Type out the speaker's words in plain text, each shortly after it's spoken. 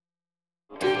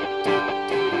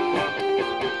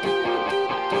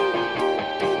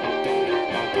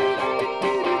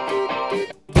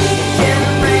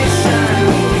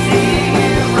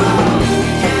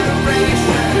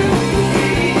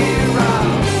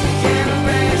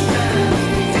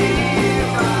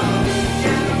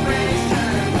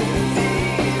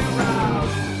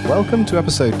welcome to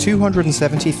episode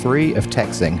 273 of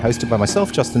TechZing, hosted by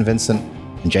myself, Justin Vincent,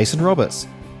 and Jason Roberts.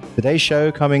 Today's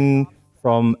show coming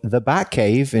from the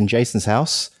Batcave in Jason's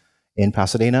house in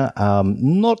Pasadena.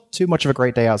 Not too much of a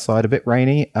great day outside, a bit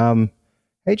rainy.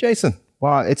 Hey, Jason.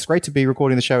 Wow, it's great to be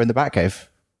recording the show in the Batcave.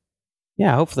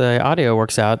 Yeah, hopefully the audio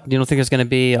works out. You don't think there's going to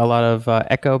be a lot of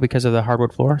echo because of the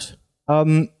hardwood floors?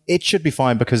 It should be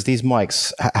fine because these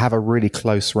mics have a really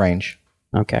close range.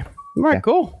 Okay. All right,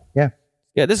 cool.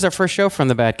 Yeah, this is our first show from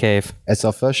the Batcave. It's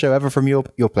our first show ever from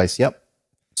your place, yep.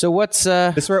 So what's...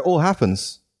 This is where it all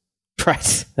happens.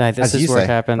 Right. This is where it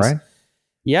happens. Right?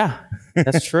 Yeah,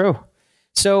 that's true.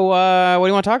 So what do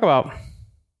you want to talk about?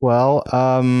 Well,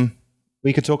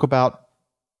 we could talk about...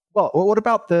 Well, what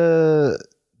about the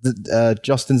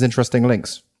Justin's interesting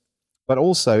links? But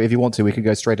also, if you want to, we could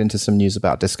go straight into some news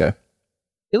about disco.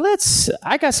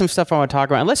 I got some stuff I want to talk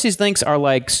about. Unless these links are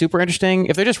like super interesting.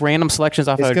 If they're just random selections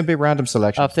off it's going to be random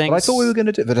selections of things. But I thought we were going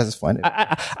to do, but that's fine.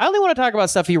 I only want to talk about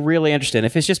stuff you're really interested in.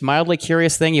 If it's just mildly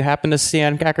curious thing you happen to see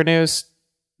on Hacker News,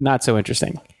 not so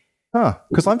interesting. Huh.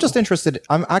 Because I'm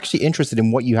actually interested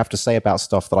in what you have to say about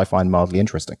stuff that I find mildly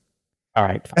interesting. All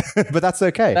right. But that's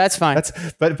okay. That's fine.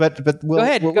 But we'll, go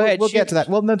ahead. We'll get to that.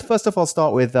 Well, no, first off, I'll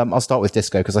start with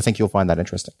disco because I think you'll find that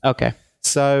interesting. Okay.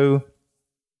 So,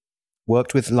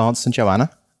 worked with Lance and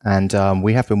Joanna, and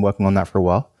we have been working on that for a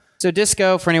while. So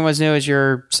disco, for anyone who's new, is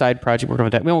your side project working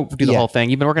with that. We won't do the whole thing.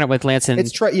 You've been working with Lance and...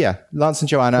 Lance and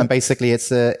Joanna, and basically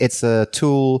it's a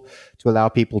tool to allow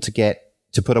people to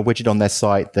put a widget on their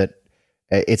site that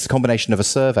it's a combination of a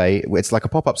survey. It's like a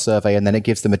pop-up survey, and then it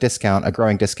gives them a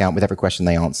growing discount with every question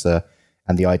they answer.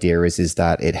 And the idea is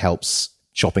that it helps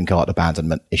shopping cart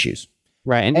abandonment issues.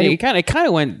 Right, and it kind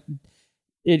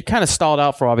of stalled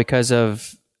out for a while because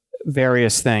of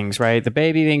various things, right? The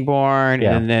baby being born,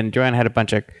 and then Joanna had a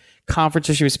bunch of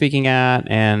conferences she was speaking at,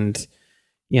 and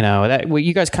you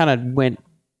guys kind of went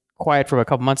quiet for a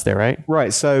couple months there, right?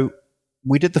 Right. So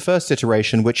we did the first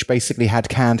iteration, which basically had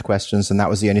canned questions, and that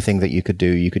was the only thing that you could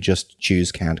do. You could just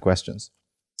choose canned questions.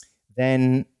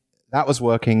 Then that was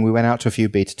working. We went out to a few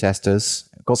beta testers,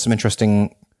 got some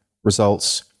interesting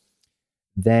results.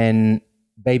 Then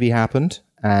baby happened,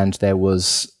 and there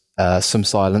was some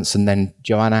silence, and then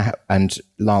Joanna and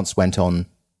Lance went on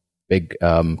big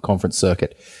conference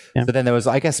circuit. Yeah. So then there was,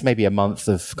 I guess, maybe a month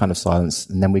of kind of silence,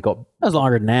 and then we got... That was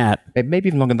longer than that. Maybe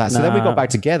even longer than that. So then we got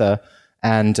back together,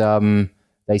 and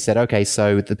they said, okay,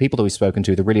 so the people that we've spoken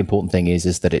to, the really important thing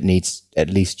is that it needs,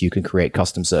 at least you can create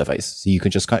custom surveys. So you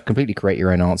can just completely create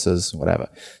your own answers, whatever.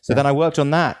 So then I worked on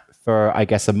that for, I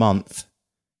guess, a month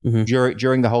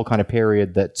during the whole kind of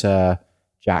period that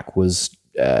Jack was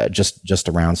just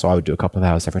around. So I would do a couple of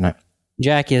hours every night.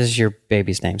 Jack is your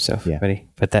baby's name, so everybody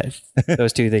put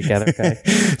those two together. Okay.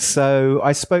 So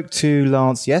I spoke to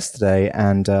Lance yesterday,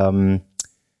 and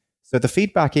so the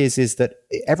feedback is that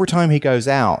every time he goes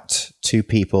out to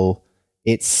people,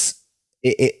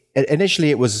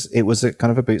 initially it was a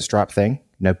kind of a bootstrap thing.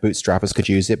 Bootstrappers could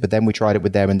use it, but then we tried it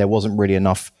with them, and there wasn't really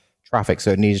enough traffic,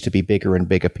 so it needed to be bigger and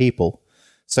bigger people.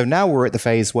 So now we're at the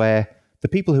phase where the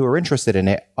people who are interested in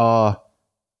it are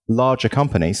larger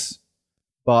companies,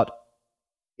 but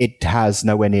it has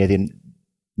nowhere near the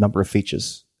number of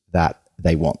features that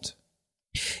they want.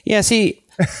 Yeah, see...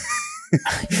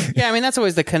 Yeah, I mean, that's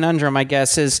always the conundrum, I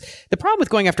guess, is the problem with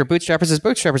going after bootstrappers is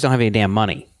bootstrappers don't have any damn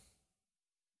money.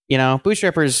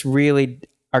 Bootstrappers really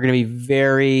are going to be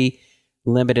very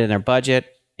limited in their budget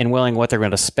and willing what they're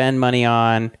going to spend money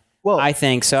on. Well, I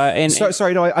think so.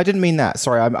 Sorry, no, I didn't mean that.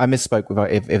 Sorry, I misspoke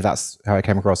if that's how I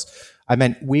came across. I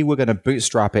meant we were going to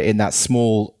bootstrap it in that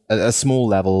a small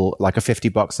level, like a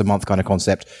 $50 a month kind of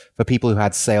concept for people who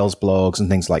had sales blogs and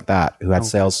things like that, who had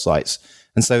sales sites.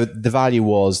 And so the value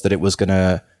was that it was going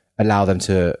to allow them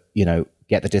to,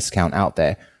 get the discount out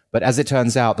there. But as it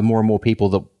turns out, the more and more people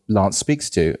that Lance speaks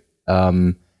to,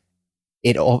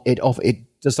 it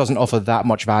just doesn't offer that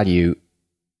much value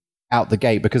out the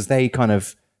gate because they kind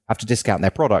of have to discount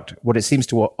their product. What it seems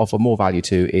to offer more value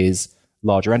to is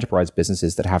larger enterprise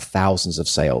businesses that have thousands of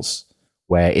sales,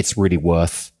 where it's really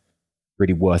worth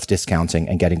discounting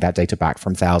and getting that data back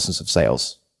from thousands of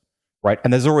sales. Right,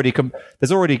 and there's already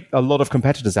a lot of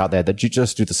competitors out there that you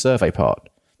just do the survey part.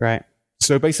 Right.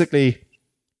 So basically,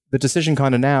 the decision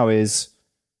kind of now is: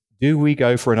 do we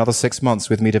go for another 6 months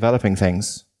with me developing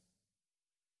things,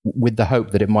 with the hope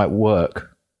that it might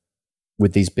work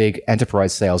with these big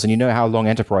enterprise sales? And you know how long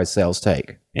enterprise sales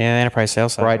take. Yeah, enterprise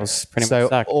sales cycles pretty much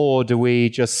suck. Or do we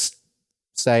just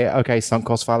say, okay, sunk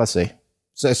cost fallacy?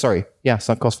 Sunk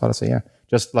cost fallacy. Yeah,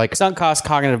 just like sunk cost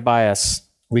cognitive bias.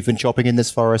 We've been chopping in this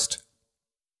forest.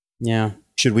 Yeah.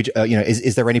 should we,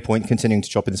 is there any point continuing to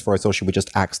chop in this forest, or should we just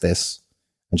axe this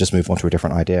and just move on to a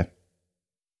different idea?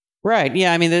 Right.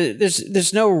 Yeah. I mean,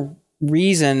 there's no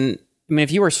reason. I mean,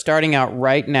 if you were starting out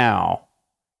right now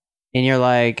and you're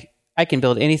like, I can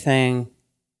build anything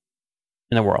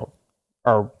in the world,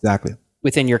 or exactly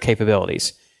within your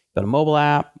capabilities, build a mobile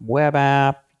app, web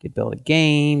app, you could build a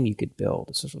game, you could build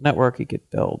a social network, you could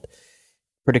build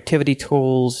productivity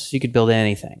tools, you could build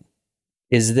anything.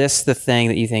 Is this the thing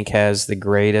that you think has the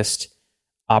greatest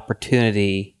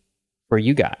opportunity for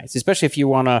you guys? Especially if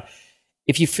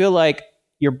you feel like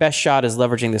your best shot is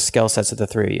leveraging the skill sets of the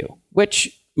three of you,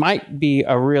 which might be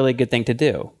a really good thing to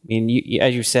do. I mean,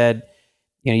 as you said,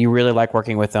 you really like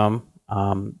working with them.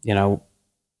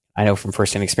 I know from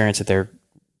firsthand experience that they're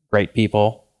great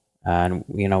people, and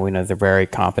we know they're very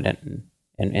competent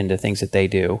in the things that they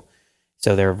do.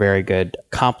 So they're a very good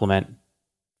complement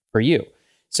for you.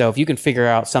 So if you can figure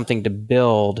out something to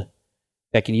build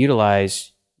that can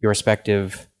utilize your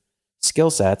respective skill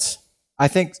sets. I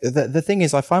think the thing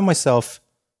is, I find myself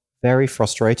very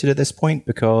frustrated at this point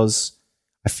because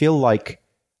I feel like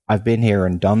I've been here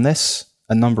and done this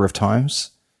a number of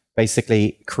times,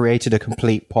 basically created a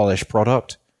complete polished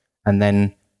product and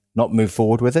then not move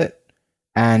forward with it.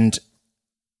 And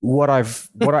what I'm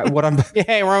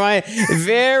yeah,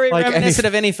 very like reminiscent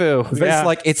of AnyFu. It's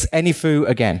like it's AnyFu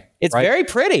again. It's right? Very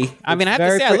pretty. I mean, I have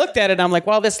to say, I looked at it and I'm like,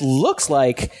 wow, this looks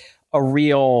like a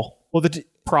real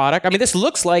product. I mean, this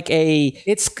looks like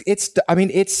it's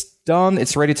done,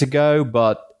 it's ready to go,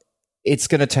 but it's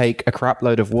going to take a crap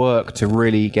load of work to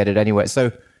really get it anywhere.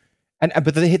 So,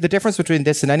 but the difference between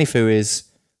this and AnyFu is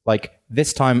like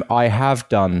this time I have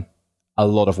done a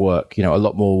lot of work, a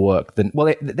lot more work than,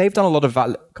 they've done a lot of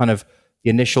kind of the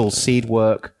initial seed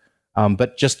work.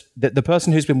 But just the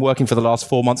person who's been working for the last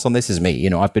 4 months on this is me.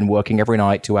 I've been working every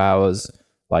night, 2 hours,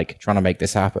 like trying to make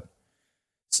this happen.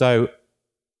 So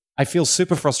I feel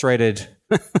super frustrated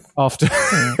after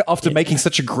making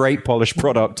such a great polished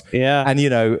product. Yeah. And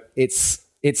it's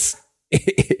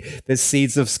there's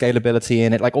seeds of scalability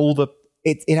in it. Like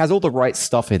it has all the right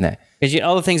stuff in there. Because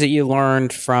all the things that you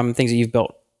learned from things that you've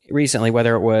built recently,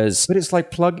 whether it was, but it's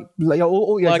like Plugio,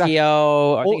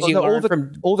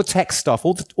 all the tech stuff,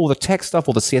 all the tech stuff,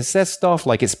 all the CSS stuff.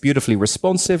 Like it's beautifully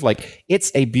responsive. Like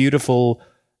it's a beautiful,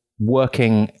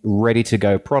 working, ready to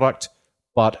go product,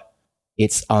 but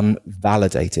it's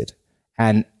unvalidated.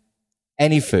 And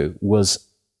AnyFu was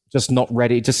just not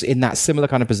ready, just in that similar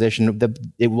kind of position.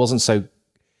 It wasn't so.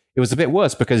 It was a bit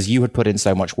worse because you had put in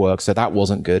so much work, so that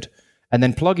wasn't good. And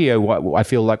then Plugio, I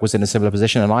feel like, was in a similar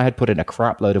position, and I had put in a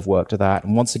crap load of work to that.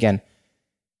 And once again,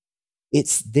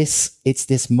 it's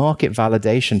this market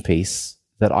validation piece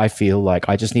that I feel like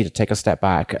I just need to take a step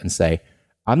back and say,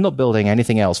 I'm not building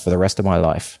anything else for the rest of my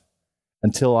life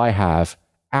until I have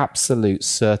absolute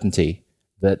certainty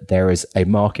that there is a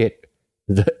market,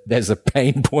 that there's a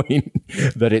pain point,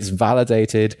 that it's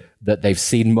validated, that they've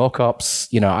seen mock-ups.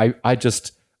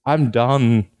 I'm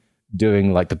done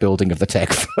doing like the building of the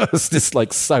tech first. It's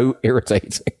like so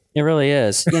irritating. It really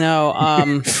is.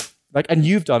 And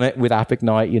you've done it with App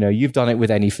Ignite, you've done it with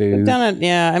AnyFu. We've done it,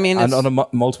 yeah. I mean, and on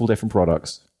multiple different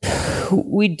products.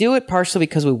 We do it partially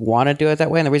because we want to do it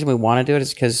that way. And the reason we want to do it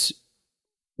is because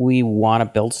we want to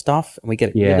build stuff and we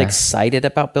get really excited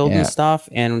about building stuff.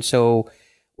 And so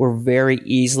we're very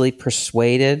easily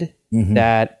persuaded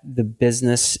that the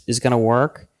business is going to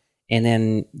work. And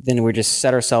then we just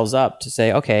set ourselves up to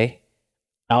say, okay,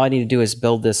 all I need to do is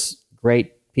build this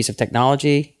great piece of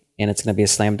technology and it's going to be a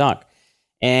slam dunk.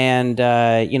 And,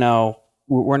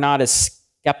 we're not as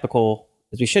skeptical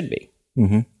as we should be.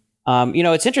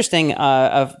 It's interesting,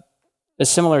 of a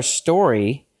similar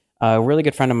story, a really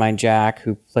good friend of mine, Jack,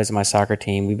 who plays on my soccer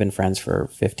team. We've been friends for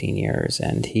 15 years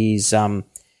and he's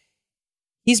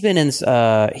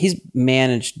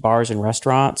managed bars and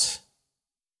restaurants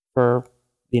for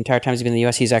the entire time he's been in the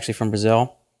US. He's actually from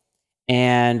Brazil.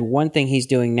 And one thing he's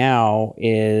doing now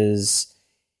is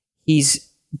he's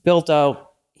built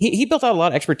out, he built out a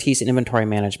lot of expertise in inventory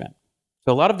management.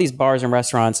 So a lot of these bars and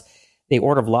restaurants, they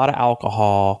order a lot of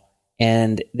alcohol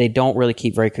and they don't really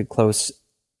keep very close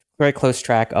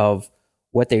track of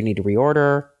what they need to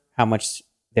reorder, how much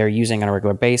they're using on a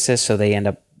regular basis. So they end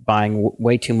up buying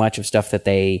way too much of stuff that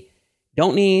they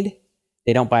don't need.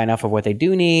 They don't buy enough of what they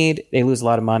do need. They lose a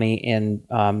lot of money in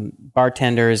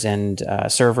bartenders and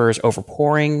servers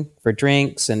overpouring for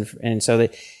drinks, and so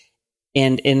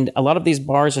in a lot of these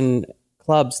bars and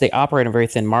clubs, they operate on very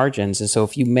thin margins. And so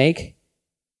if you make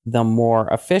them more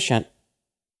efficient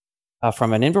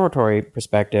from an inventory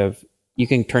perspective, you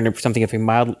can turn something you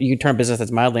can turn a business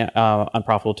that's mildly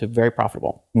unprofitable to very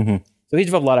profitable. So he's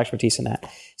developed a lot of expertise in that.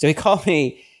 So he called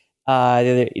me the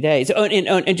other day. So,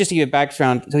 and just to give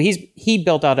background, so he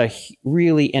built out a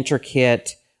really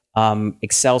intricate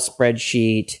Excel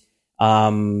spreadsheet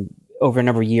over a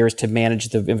number of years to manage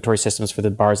the inventory systems for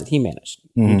the bars that he managed.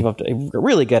 He developed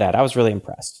really good at it. I was really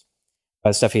impressed by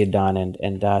the stuff he had done.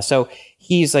 And so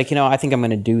he's like, I think I'm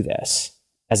going to do this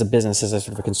as a business, as a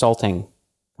sort of a consulting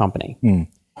company.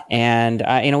 And,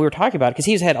 we were talking about it because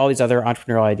he's had all these other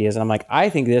entrepreneurial ideas. And I'm like, I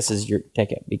think this is your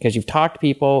ticket because you've talked to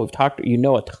people,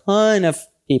 a ton of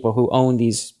people who own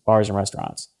these bars and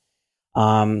restaurants.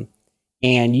 And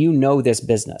this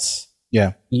business.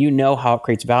 Yeah. You know how it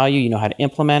creates value. You know how to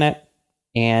implement it.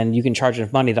 And you can charge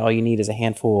enough money that all you need is a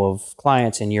handful of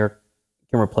clients and you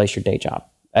can replace your day job.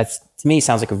 That's, to me,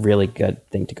 sounds like a really good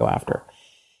thing to go after.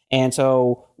 And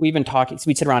so we've been talking. So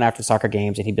we'd sit around after the soccer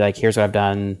games and he'd be like, here's what I've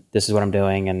done. This is what I'm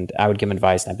doing. And I would give him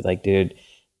advice and I'd be like, dude,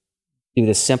 do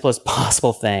the simplest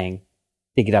possible thing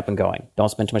to get up and going. Don't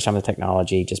spend too much time on the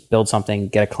technology. Just build something,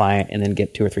 get a client, and then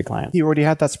get 2 or 3 clients. He already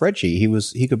had that spreadsheet.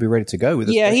 He could be ready to go with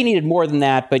this. Yeah, he needed more than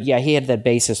that, but yeah, he had that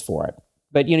basis for it.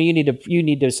 But you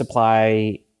need to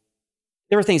supply.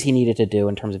 There were things he needed to do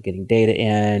in terms of getting data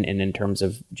in and in terms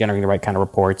of generating the right kind of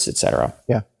reports, et cetera.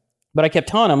 Yeah. But I kept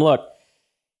telling him, look,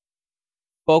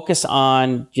 focus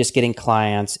on just getting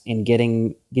clients and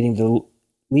getting the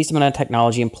least amount of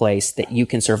technology in place that you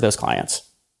can serve those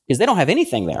clients. Because they don't have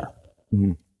anything there.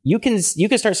 Mm-hmm. You can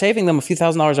start saving them a few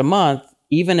 $1,000s a month,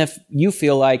 even if you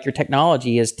feel like your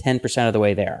technology is 10% of the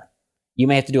way there. You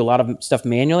may have to do a lot of stuff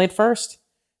manually at first.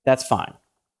 That's fine.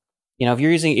 If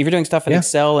you're doing stuff in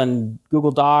Excel and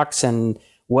Google Docs and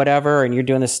whatever, and you're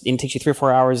doing this, and it takes you 3 or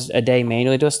 4 hours a day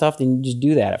manually to do stuff, then you just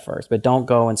do that at first. But don't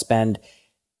go and spend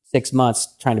 6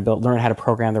 months trying to learn how to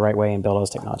program the right way and build all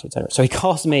this technology, et cetera. So he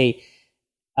calls me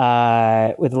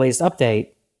with the latest update.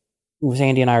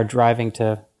 Sandy and I are driving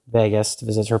to Vegas to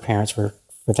visit her parents for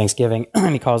Thanksgiving.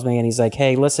 And he calls me and he's like,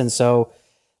 hey, listen, so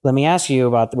let me ask you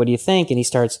about what do you think? And he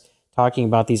starts talking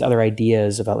about these other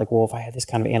ideas about like, well, if I had this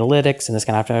kind of analytics and this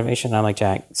kind of information, and I'm like,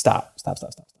 Jack, stop.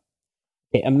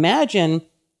 Okay, imagine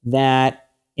that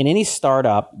in any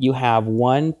startup, you have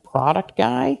one product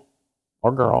guy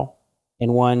or girl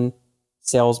and one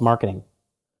sales marketing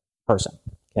person,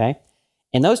 okay?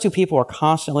 And those 2 people are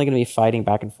constantly going to be fighting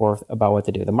back and forth about what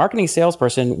to do. The marketing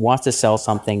salesperson wants to sell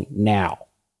something now.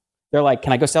 They're like,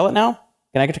 can I go sell it now?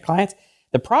 Can I get to clients?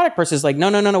 The product person is like, no,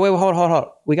 wait, hold on.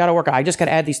 We got to work. I just got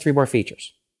to add these 3 more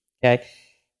features, okay?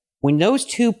 When those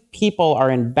 2 people are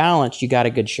in balance, you got a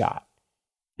good shot.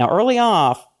 Now, early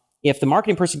off, if the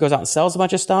marketing person goes out and sells a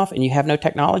bunch of stuff and you have no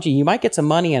technology, you might get some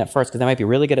money in at first because they might be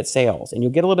really good at sales. And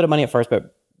you'll get a little bit of money at first,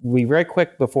 but it'll be very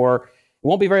quick it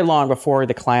won't be very long before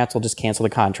the clients will just cancel the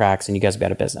contracts and you guys will be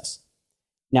out of business.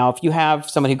 Now, if you have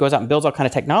someone who goes out and builds all kind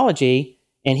of technology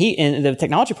and the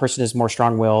technology person is more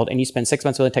strong-willed and you spend 6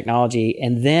 months building technology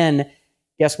and then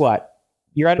guess what?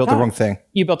 You're out of time. Built the wrong thing.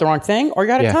 You built the wrong thing or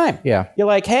you're out of time. Yeah. You're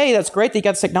like, hey, that's great that you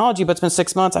got this technology, but it's been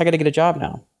 6 months. I got to get a job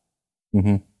now.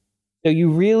 Mm-hmm. So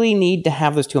you really need to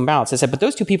have those 2 in balance. I said, but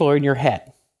those 2 people are in your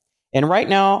head. And right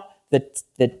now,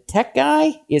 the tech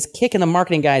guy is kicking the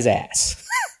marketing guy's ass.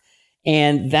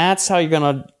 And that's how you're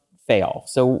going to fail.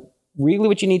 So really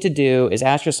what you need to do is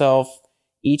ask yourself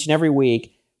each and every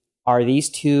week, are these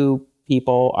 2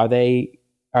 people, are they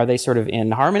sort of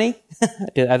in harmony?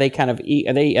 Are they kind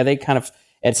of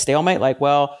at stalemate? Like,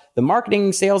 well, the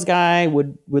marketing sales guy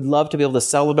would love to be able to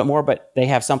sell a little bit more, but they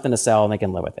have something to sell and they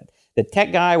can live with it. The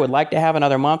tech guy would like to have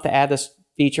another month to add this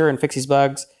feature and fix these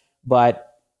bugs, but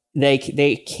they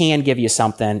can give you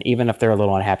something even if they're a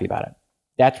little unhappy about it.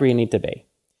 That's where you need to be.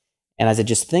 And I said,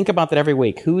 just think about that every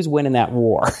week. Who's winning that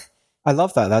war? I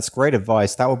love that. That's great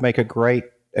advice. That would make a great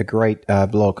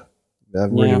blog.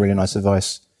 Really nice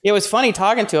advice. It was funny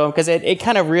talking to him because it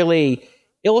kind of really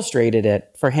illustrated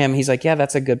it for him. He's like, yeah,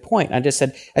 that's a good point. I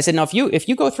said, no, if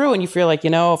you go through and you feel like,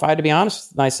 if I had to be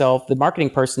honest with myself, the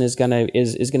marketing person is gonna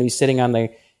be sitting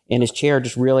in his chair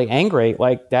just really angry,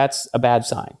 like that's a bad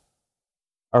sign,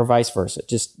 or vice versa.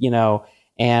 Just and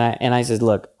I said,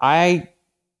 look, I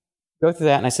go through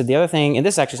that, and I said the other thing, and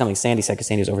this is actually something Sandy said because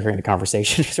Sandy was overhearing the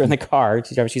conversation. She's in the car.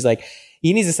 She's like,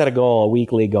 he needs to set a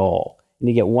weekly goal, and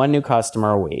you get 1 new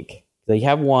customer a week. So you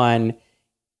have one,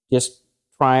 just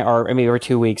try, or maybe every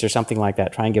 2 weeks or something like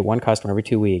that. Try and get 1 customer every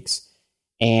 2 weeks,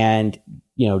 and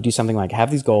do something like have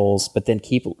these goals, but then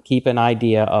keep an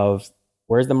idea of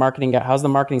where's the marketing guy, how's the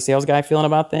marketing sales guy feeling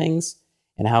about things,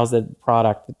 and how's the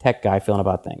tech guy feeling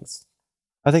about things.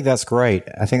 I think that's great.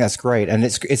 And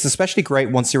it's especially great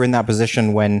once you're in that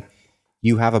position when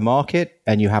you have a market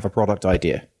and you have a product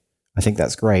idea. I think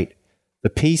that's great. The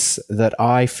piece that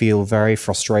I feel very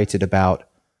frustrated about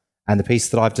And the piece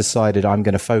that I've decided I'm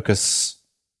going to focus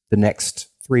the next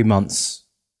 3 months,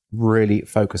 really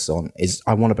focus on, is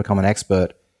I want to become an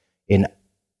expert in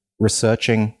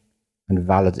researching and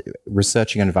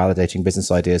validating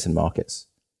business ideas in markets.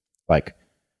 Like,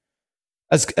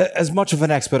 as much of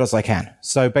an expert as I can.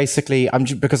 So basically,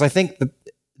 because I think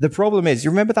the problem is,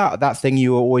 you remember that thing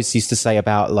you always used to say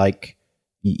about like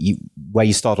where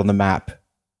you start on the map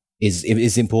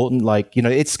is important. Like, you know,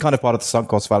 it's kind of part of the sunk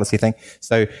cost fallacy thing.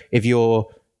 So if you're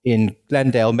in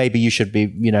Glendale, maybe you should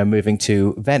be, you know, moving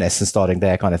to Venice and starting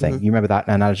there, kind of thing. Mm-hmm. You remember that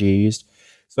analogy you used?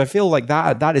 So I feel like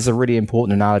that is a really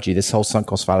important analogy, this whole sunk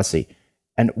cost fallacy.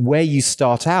 And where you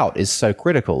start out is so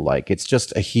critical. Like, it's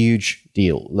just a huge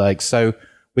deal. Like, so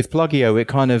with Plugio, it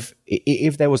kind of,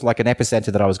 if there was like an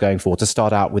epicenter that I was going for, to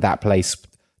start out with that place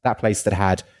that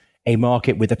had a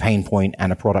market with a pain point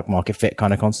and a product market fit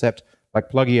kind of concept, like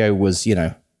Plugio was, you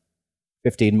know,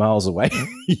 15 miles away,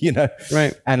 you know?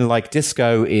 Right. And like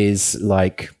Disco is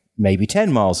like maybe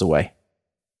 10 miles away.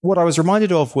 What I was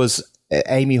reminded of was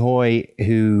Amy Hoy,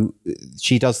 who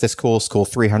she does this course called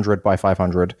 300 by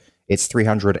 500. It's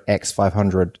 300x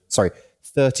 500, sorry,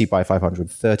 30 by 500,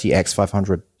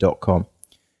 30x500.com.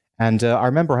 And I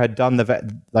remember I had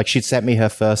done like she'd sent me her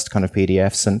first kind of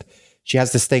PDFs, and she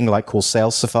has this thing like called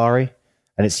Sales Safari.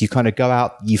 And it's, you kind of go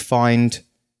out, you find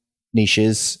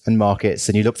niches and markets,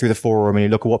 and you look through the forum and you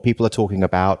look at what people are talking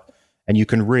about, and you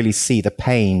can really see the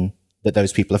pain that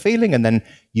those people are feeling. And then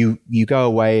you go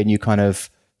away and you kind of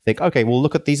think, okay, well,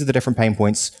 look at, these are the different pain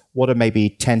points. What are maybe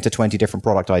 10 to 20 different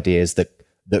product ideas that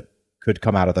could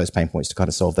come out of those pain points to kind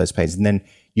of solve those pains? And then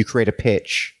you create a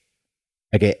pitch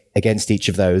against each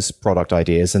of those product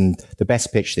ideas, and the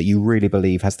best pitch that you really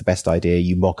believe has the best idea,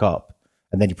 you mock up,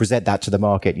 and then you present that to the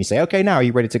market and you say, okay, now are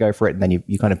you ready to go for it? And then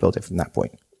you kind of build it from that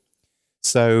point.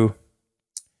 So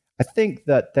I think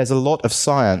that there's a lot of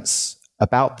science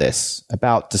about this,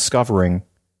 about discovering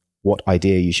what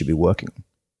idea you should be working on.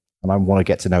 And I want to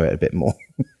get to know it a bit more.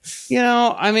 You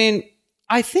know, I mean,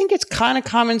 I think it's kind of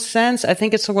common sense. I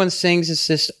think it's one of those things that's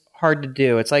just hard to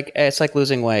do. It's like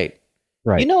losing weight.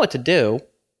 Right. You know what to do.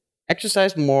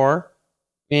 Exercise more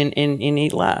and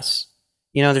eat less.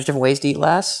 You know, there's different ways to eat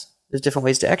less. There's different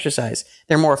ways to exercise.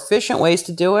 There are more efficient ways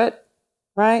to do it,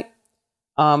 right?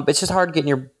 But it's just hard getting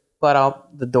your butt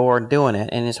out the door and doing it.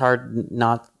 And it's hard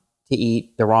not to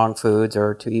eat the wrong foods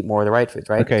or to eat more of the right foods,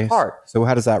 right? Okay. It's hard. So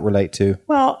how does that relate to?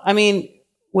 Well, I mean,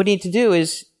 what you need to do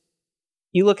is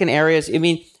you look in areas. I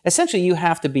mean, essentially, you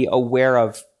have to be aware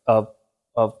of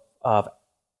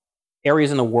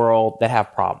areas in the world that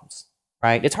have problems,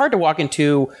 right? It's hard to walk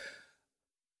into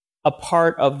a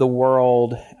part of the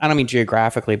world, I don't mean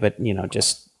geographically, but, you know,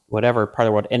 just whatever part of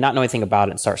the world, and not know anything about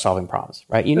it and start solving problems,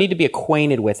 right? You need to be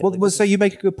acquainted with it. Well, so you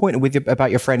make a good point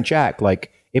about your friend Jack.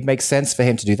 Like, it makes sense for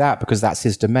him to do that because that's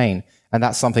his domain. And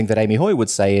that's something that Amy Hoy would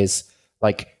say is,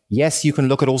 like, yes, you can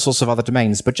look at all sorts of other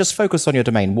domains, but just focus on your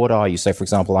domain. What are you? So, for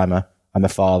example, I'm a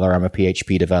father, I'm a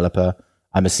PHP developer,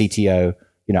 I'm a CTO.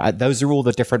 You know, those are all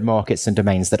the different markets and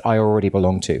domains that I already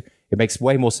belong to. It makes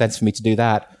way more sense for me to do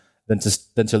that than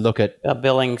to look at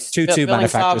billing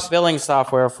manufacturers. Billing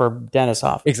software for dentist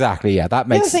office. Exactly. Yeah, that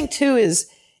makes. The other thing too is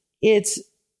it's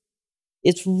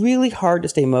really hard to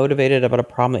stay motivated about a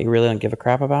problem that you really don't give a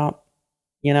crap about.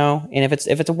 You know, and if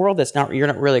it's a world that's you're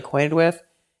not really acquainted with,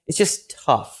 it's just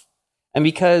tough. And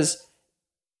because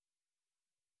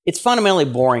it's fundamentally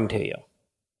boring to you,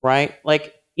 right?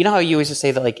 Like, you know how you always just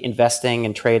say that like investing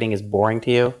and trading is boring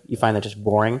to you? You find that just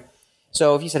boring.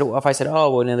 So if I said,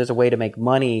 oh, well, there's a way to make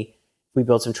money if we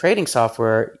build some trading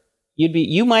software,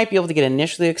 you might be able to get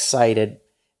initially excited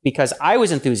because I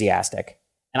was enthusiastic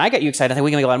and I got you excited. I think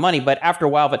we can make a lot of money. But after a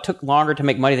while, if it took longer to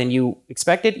make money than you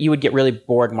expected, you would get really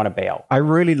bored and want to bail. I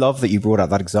really love that you brought out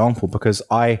that example because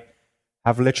I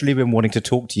have literally been wanting to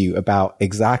talk to you about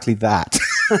exactly that.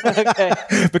 Okay.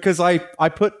 Because I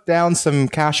put down some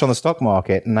cash on the stock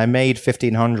market and I made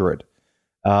 $1,500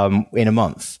 in a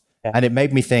month. Yeah. And it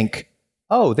made me think,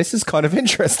 oh, this is kind of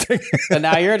interesting. So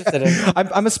now you're interested in it.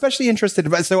 I'm especially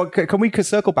interested. So can we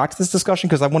circle back to this discussion?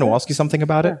 Because I want to ask you something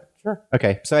about it. Sure.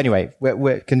 Okay. So anyway,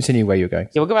 we're continue where you're going.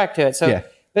 Yeah, we'll go back to it. So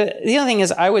the other thing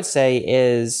is I would say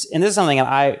is, and this is something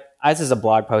this is a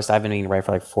blog post I've been meaning to write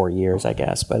for like 4 years, I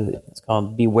guess, but it's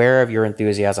called Beware of Your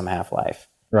Enthusiasm Half-Life.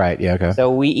 Right. Yeah. Okay. So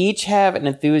we each have an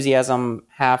enthusiasm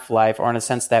half-life, or in a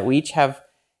sense that we each have,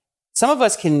 some of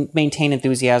us can maintain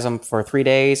enthusiasm for 3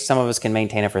 days. Some of us can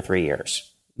maintain it for 3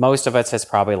 years. Most of us, it's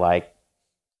probably like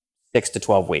 6 to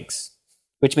 12 weeks,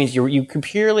 which means you can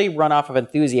purely run off of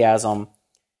enthusiasm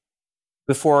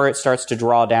before it starts to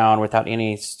draw down without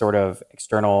any sort of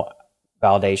external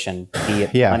validation, be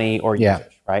it money or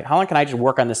usage, right? How long can I just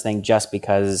work on this thing just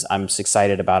because I'm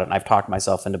excited about it and I've talked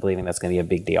myself into believing that's going to be a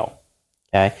big deal?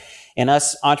 Okay. And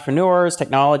us entrepreneurs,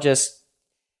 technologists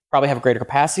probably have a greater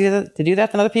capacity to do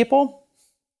that than other people,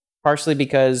 partially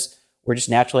because we're just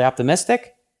naturally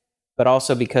optimistic, but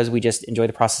also because we just enjoy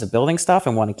the process of building stuff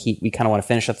and we kind of want to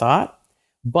finish a thought.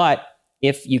 But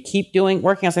if you keep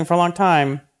working on something for a long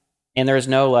time and there's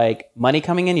no like money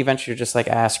coming in, eventually you're just like,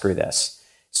 screw this.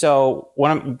 So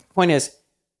the point is,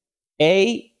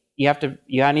 you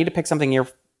need to pick something you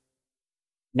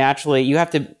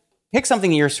have to pick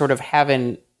something you're sort of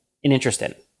having an interest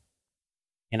in.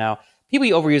 People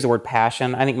overuse the word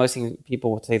passion. I think most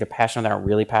people will say they're passionate, they're not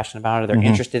really passionate about it. They're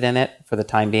interested in it for the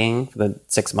time being, for the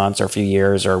 6 months or a few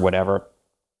years or whatever.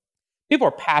 People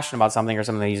are passionate about something or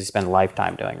something they usually spend a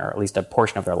lifetime doing, or at least a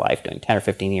portion of their life doing, 10 or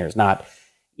 15 years, not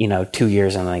 2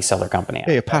 years and then they sell their company.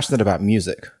 Yeah, you're passionate about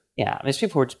music. Yeah, there's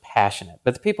people who are just passionate,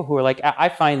 but the people who are like, I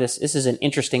find this is an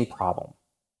interesting problem.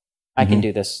 I can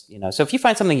do this, So if you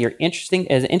find something you're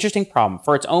interesting as an interesting problem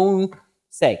for its own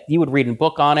sake, you would read a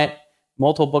book on it,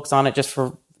 multiple books on it, just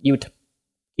for you to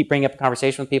keep bringing up a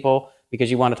conversation with people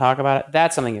because you want to talk about it.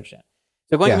 That's something interesting.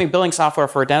 So going to be building software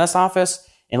for a dentist office,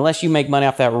 unless you make money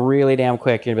off that really damn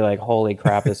quick, you'd be like, holy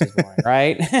crap, this is boring,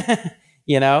 right?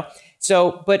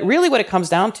 So, but really what it comes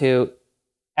down to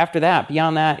after that,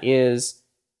 beyond that, is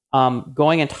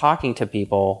going and talking to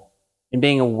people and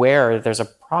being aware that there's a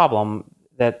problem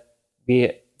that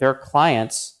their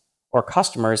clients or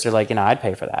customers are like, I'd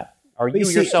pay for that. Or you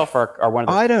yourself are one of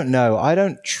the... I don't know. I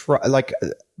don't try,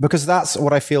 because that's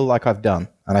what I feel like I've done.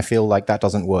 And I feel like that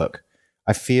doesn't work.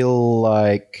 I feel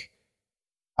like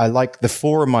I like the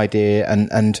forum idea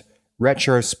and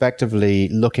retrospectively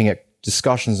looking at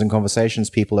discussions and conversations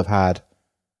people have had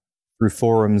through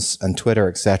forums and Twitter,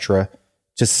 etc.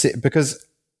 Because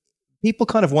people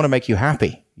kind of want to make you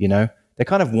happy, They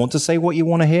kind of want to say what you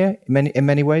want to hear in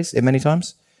many ways, in many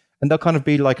times. And they'll kind of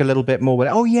be like a little bit more,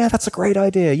 oh, yeah, that's a great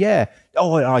idea. Yeah.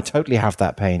 Oh, I totally have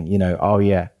that pain, Oh,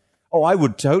 yeah. Oh, I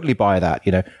would totally buy that,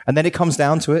 And then it comes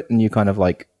down to it and you kind of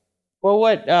like... Well,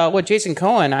 what Jason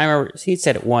Cohen, I remember he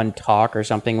said at one talk or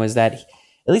something was that,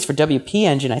 at least for WP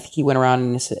Engine, I think he went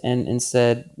around and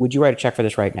said, would you write a check for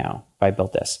this right now if I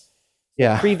built this?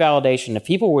 Yeah. Pre-validation. If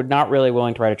people were not really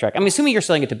willing to write a check, assuming you're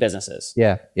selling it to businesses.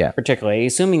 Yeah. Particularly,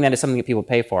 assuming that it's something that people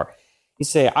pay for. You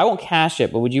say, I won't cash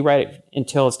it, but would you write it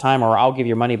until it's time, or I'll give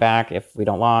your money back if we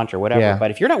don't launch or whatever. Yeah.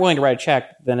 But if you're not willing to write a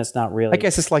check, then it's not really... I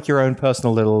guess it's like your own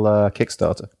personal little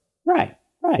Kickstarter. Right.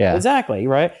 Yeah. Exactly,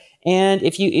 right? And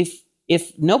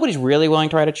if nobody's really willing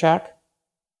to write a check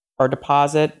or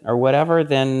deposit or whatever,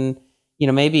 then,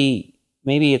 maybe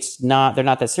it's not, they're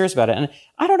not that serious about it. And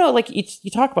I don't know, like you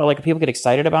talk about like people get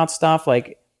excited about stuff,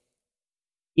 like,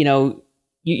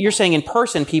 you're saying in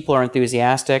person, people are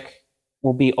enthusiastic,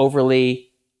 will be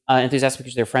overly enthusiastic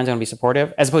because their friends are going to be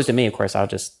supportive, as opposed to me, of course. I'll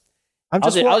just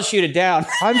shoot it down.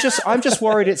 I'm just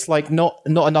worried it's like not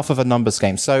enough of a numbers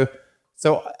game. So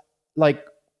like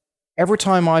every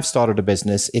time I've started a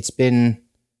business, it's been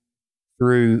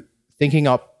through thinking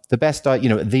up the best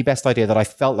idea that I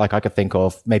felt like I could think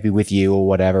of, maybe with you or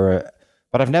whatever.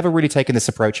 But I've never really taken this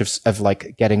approach of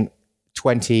like getting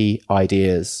 20 or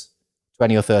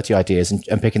 30 ideas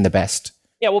and picking the best.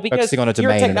 Yeah, well, because you're a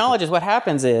technologist, what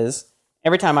happens is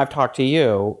every time I've talked to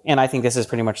you, and I think this is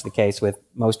pretty much the case with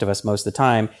most of us most of the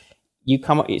time,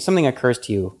 something occurs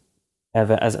to you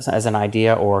as an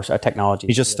idea or a technology.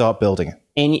 You just start building it.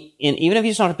 And even if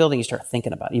you start building, you start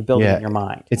thinking about it. You build it in your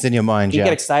mind. It's in your mind, You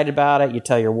get excited about it. You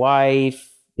tell your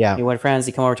wife. Yeah. You want friends.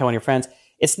 You come over, tell one of your friends.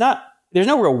 There's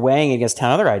no real weighing against 10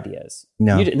 other ideas.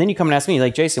 No. And then you come and ask me,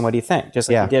 like, Jason, what do you think?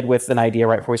 Just like you did with an idea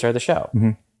right before we started the show.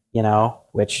 Mm-hmm.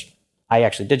 Which... I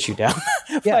actually did shoot down.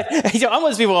 Yeah. But I'm one of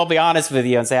those people, I'll be honest with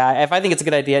you and say, if I think it's a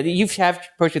good idea, you have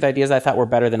approached with ideas I thought were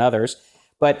better than others.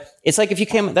 But it's like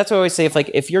that's what I always say,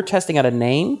 if you're testing out a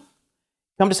name,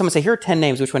 come to someone and say, here are 10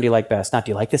 names, which one do you like best? Not,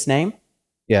 do you like this name?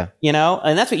 Yeah.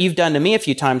 And that's what you've done to me a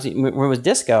few times. When it was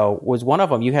Disco was one of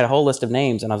them. You had a whole list of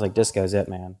names and I was like, Disco's it,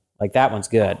 man. Like that one's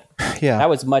good. Yeah. That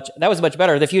was much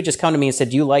better. If you just come to me and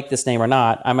said, do you like this name or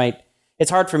not?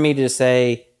 It's hard for me to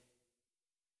say,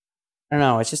 I don't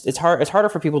know. It's hard. It's harder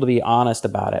for people to be honest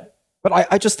about it. But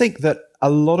I just think that a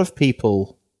lot of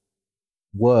people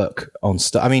work on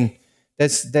stuff. I mean,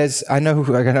 there's. I know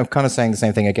I'm kind of saying the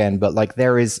same thing again, but like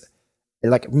there is,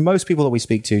 like most people that we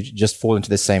speak to just fall into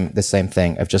this same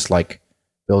thing of just like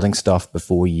building stuff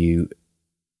before you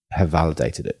have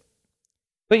validated it.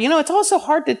 But it's also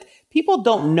hard that people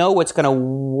don't know what's going to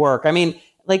work. I mean,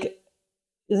 like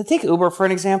take Uber for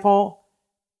an example.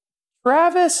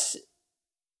 Travis.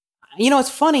 It's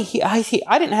funny. I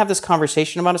didn't have this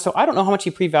conversation about it, so I don't know how much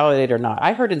he pre-validated or not.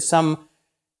 I heard in some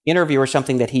interview or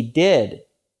something that he did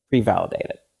pre-validate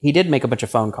it. He did make a bunch of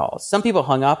phone calls. Some people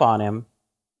hung up on him,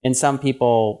 and some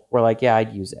people were like, "Yeah,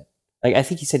 I'd use it." Like I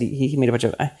think he said he made a bunch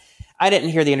of. I didn't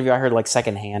hear the interview. I heard like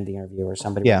secondhand the interview or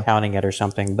somebody recounting it or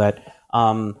something. But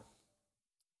but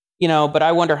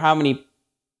I wonder how many.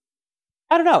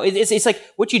 I don't know. It's like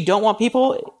what you don't want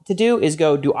people to do is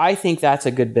go, do I think that's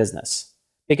a good business?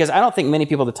 Because I don't think many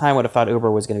people at the time would have thought Uber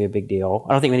was going to be a big deal.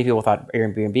 I don't think many people thought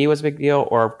Airbnb was a big deal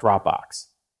or Dropbox.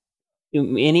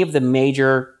 Any of the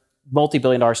major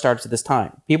multi-billion-dollar startups at this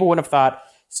time. People wouldn't have thought,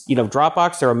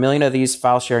 Dropbox, there are 1 million of these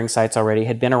file-sharing sites already,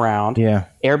 had been around. Yeah.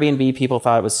 Airbnb, people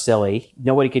thought it was silly.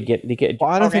 Nobody could get... Well,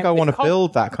 I don't think I want to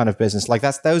build that kind of business. Like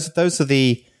those are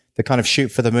the kind of shoot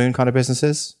for the moon kind of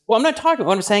businesses. Well, I'm not talking...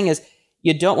 What I'm saying is,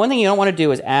 one thing you don't want to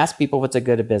do is ask people if it's a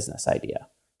good business idea.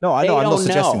 No, I know. I'm not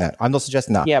suggesting that. I'm not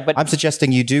suggesting that. Yeah, but I'm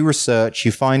suggesting you do research,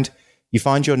 you find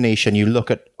your niche, and you look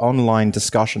at online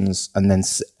discussions, and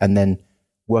then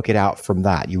work it out from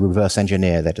that. You reverse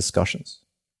engineer their discussions.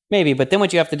 Maybe, but then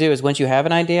what you have to do is once you have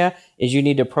an idea, is you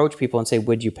need to approach people and say,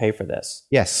 "Would you pay for this?"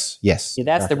 Yes. That's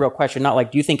exactly. the real question. Not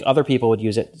like, do you think other people would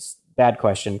use it? Bad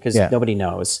question, because nobody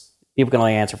knows. People can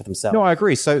only answer for themselves. No, I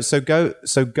agree. So go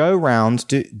around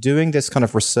doing this kind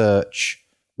of research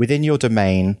within your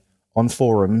domain on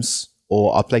forums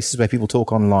or places where people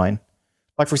talk online.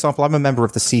 Like, for example, I'm a member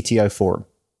of the CTO forum.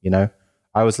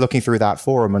 I was looking through that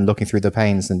forum and looking through the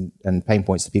pains and pain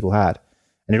points that people had.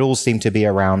 And it all seemed to be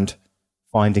around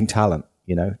finding talent.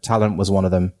 Talent was one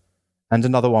of them. And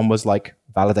another one was like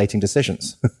validating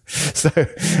decisions.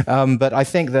 But I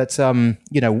think that,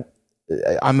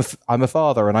 I'm a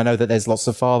father, and I know that there's lots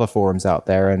of father forums out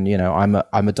there, and I'm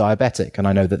a diabetic, and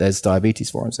I know that there's diabetes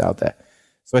forums out there.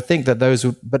 So I think that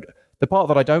but the part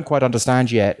that I don't quite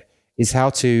understand yet is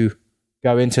how to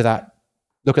go into that,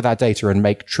 look at that data, and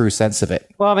make true sense of it.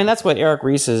 Well, I mean, that's what Eric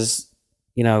Ries's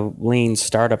lean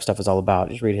startup stuff is all about.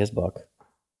 Just read his book. I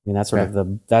mean, that's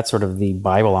sort of the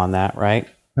Bible on that, right?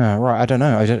 Right. I don't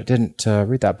know. I didn't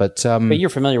read that, but you're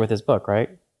familiar with his book, right?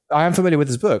 I am familiar with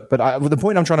his book, but the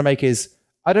point I'm trying to make is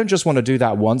I don't just want to do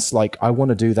that once. Like, I want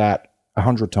to do that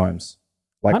 100 times.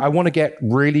 Like, I want to get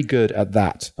really good at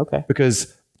that. Okay.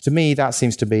 Because to me, that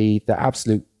seems to be the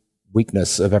absolute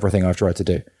weakness of everything I've tried to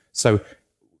do. So,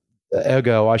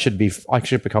 ergo, I should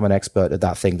become an expert at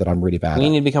that thing that I'm really bad at. You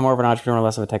need to become more of an entrepreneur,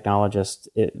 less of a technologist,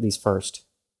 at least first.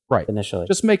 Right. Initially.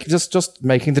 Just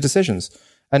making the decisions.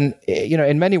 And,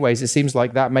 in many ways, it seems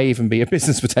like that may even be a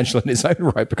business potential in its own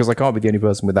right, because I can't be the only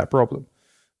person with that problem.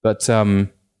 But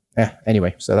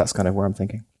anyway, so that's kind of where I'm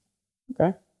thinking.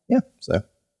 Okay. Yeah. So.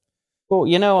 Well,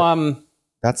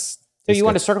 that's. So you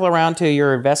want to circle around to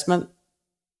your investment?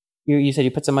 You said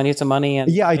you put some money, and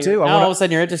yeah, I do. Now all of a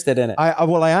sudden you're interested in it. I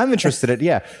am interested in it.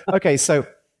 Yeah. Okay. So.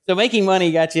 So making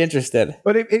money got you interested.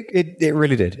 But it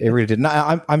really did. It really did.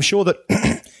 Now, I'm sure that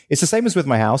it's the same as with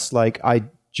my house. Like, I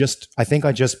think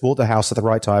I just bought the house at the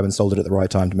right time and sold it at the right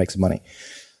time to make some money.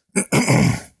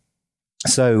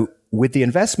 So with the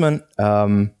investment,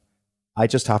 I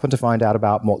just happened to find out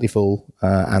about Motley Fool,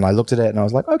 and I looked at it and I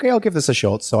was like, okay, I'll give this a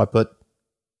shot. So I put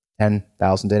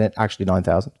 10,000 in it, actually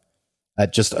 9,000. I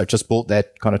just bought their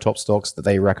kind of top stocks that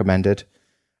they recommended.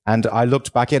 And I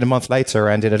looked back in a month later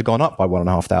and it had gone up by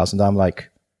 1,500. I'm like,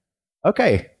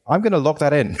 okay, I'm going to lock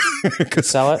that in.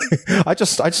 Sell it? I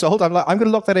sold. I'm going to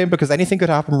lock that in because anything could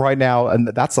happen right now. And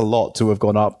that's a lot to have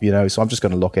gone up, so I'm just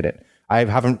going to lock it in. I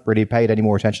haven't really paid any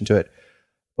more attention to it.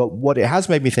 But what it has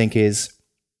made me think is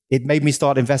it made me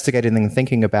start investigating and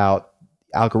thinking about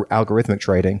algorithmic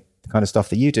trading, the kind of stuff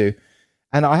that you do.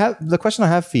 And the question I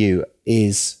have for you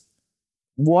is,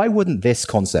 why wouldn't this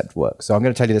concept work? So I'm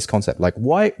going to tell you this concept. Like,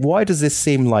 why does this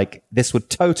seem like this would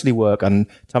totally work? And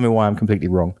tell me why I'm completely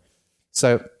wrong.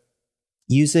 So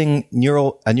using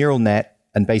a neural net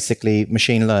and basically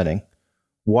machine learning,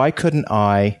 why couldn't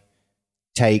I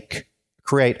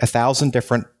create 1,000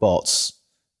 different bots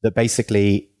that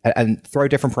basically, and throw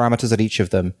different parameters at each of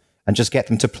them and just get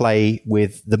them to play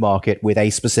with the market with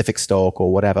a specific stock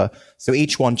or whatever. So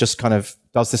each one just kind of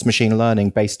does this machine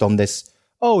learning based on this.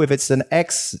 Oh, if it's an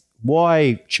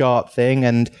XY chart thing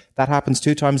and that happens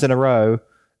 2 times in a row,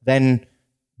 then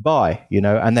buy,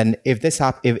 and then if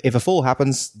a fall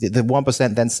happens, the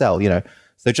 1% then sell,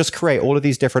 So just create all of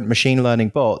these different machine learning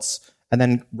bots and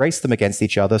then race them against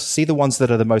each other, see the ones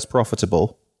that are the most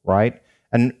profitable, right?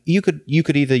 And you could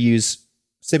either use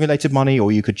simulated money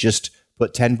or you could just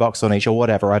put $10 on each or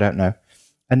whatever, I don't know.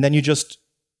 And then you just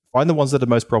find the ones that are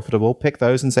most profitable, pick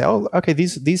those and say, oh, okay,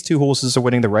 these 2 horses are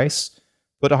winning the race.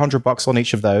 Put $100 on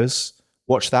each of those.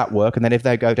 watch that work, and then if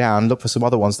they go down, look for some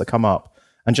other ones that come up,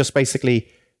 and just basically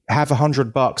have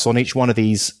 $100 on each one of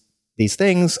these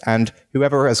things, and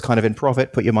whoever is kind of in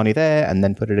profit, put your money there, and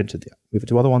then move it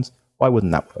to other ones. Why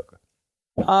wouldn't that work?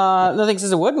 Nothing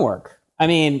says it wouldn't work. I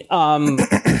mean,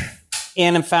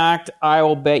 and in fact, I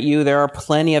will bet you there are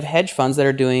plenty of hedge funds that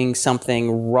are doing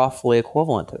something roughly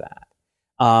equivalent to that.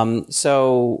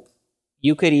 So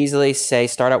you could easily say,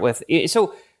 start out with,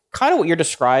 so kind of what you're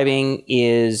describing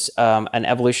is an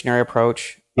evolutionary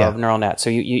approach of neural net.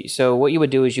 So so what you would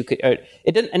do is you could,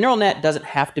 a neural net doesn't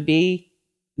have to be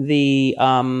the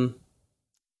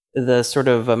sort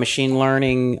of machine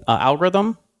learning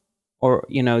algorithm, or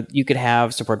you could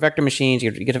have support vector machines.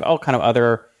 You could have all kind of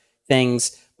other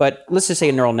things, but let's just say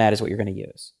a neural net is what you're going to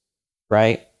use,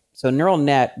 right? So neural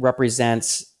net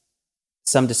represents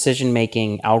some decision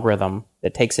making algorithm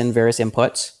that takes in various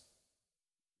inputs,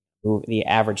 the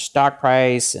average stock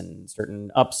price and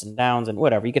certain ups and downs and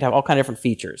whatever. You could have all kind of different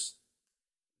features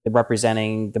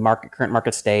representing the current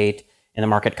market state and the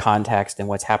market context and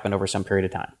what's happened over some period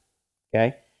of time.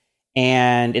 Okay.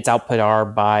 And its output are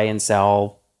buy and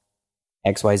sell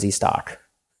XYZ stock,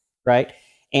 right?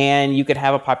 And you could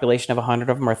have a population of 100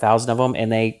 of them or 1,000 of them,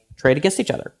 and they trade against each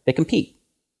other. They compete.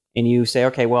 And you say,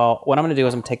 okay, well, what I'm going to do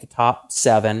is I'm going to take the top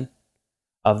 7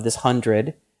 of this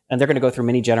 100, and they're going to go through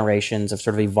many generations of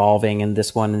sort of evolving. And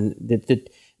this one,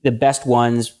 the best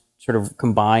ones sort of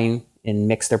combine and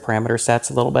mix their parameter sets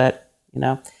a little bit.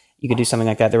 You could do something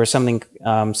like that. There was something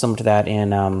similar to that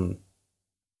in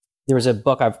there was a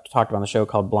book I've talked about on the show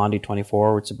called Blondie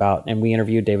 24, which is about, and we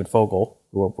interviewed David Fogel,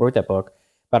 who wrote that book,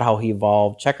 about how he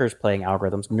evolved checkers playing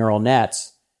algorithms, neural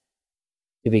nets,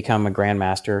 to become a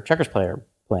grandmaster checkers player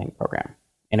playing program.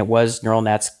 And it was neural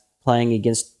nets playing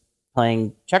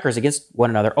checkers against one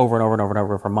another over and over and over and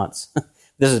over for months.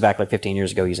 This is back like 15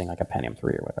 years ago using like a Pentium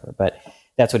 3 or whatever, but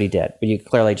that's what he did. But you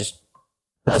clearly just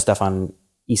put the stuff on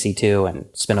EC2 and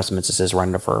spin up some instances,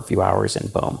 run it for a few hours,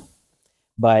 and boom.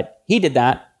 But he did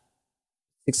that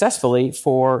successfully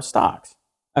for stocks.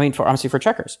 For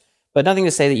checkers. But nothing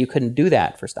to say that you couldn't do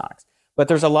that for stocks. But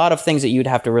there's a lot of things that you'd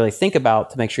have to really think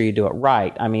about to make sure you do it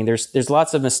right. I mean, there's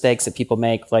lots of mistakes that people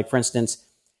make. Like, for instance,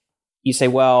 you say,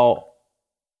 well,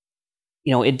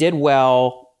 it did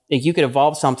well. You could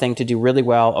evolve something to do really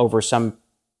well over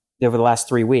the last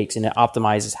 3 weeks, and it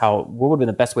optimizes what would have been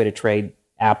the best way to trade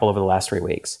Apple over the last 3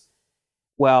 weeks.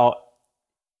 Well,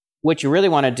 what you really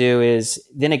want to do is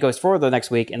then it goes forward the next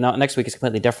week, and the next week is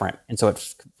completely different, and so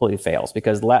it completely fails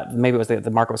because maybe it was the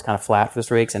market was kind of flat for those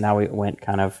 3 weeks, and now it went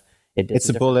kind of it's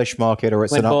a bullish market, or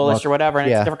it's went bullish or whatever,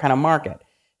 and it's a different kind of market.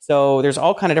 So there's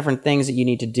all kind of different things that you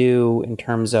need to do in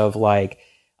terms of like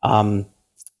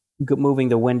moving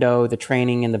the window, the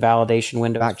training and the validation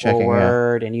window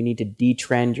forward, and you need to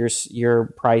detrend your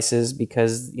prices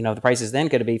because the price is then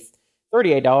going to be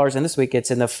 $38, and this week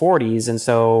it's in the 40s, and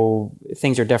so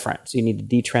things are different. So you need to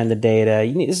detrend the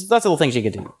data. There's lots of little things you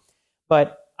could do.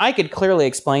 But I could clearly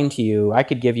explain to you, I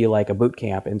could give you like a boot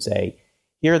camp and say,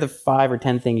 here are the 5 or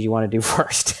 10 things you want to do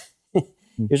first.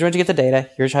 Here's where you get the data.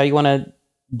 Here's how you want to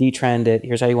detrend it.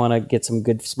 Here's how you want to get some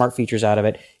good smart features out of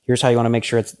it. Here's how you want to make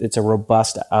sure it's a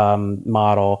robust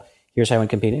model. Here's how you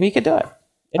want to compete. And you could do it.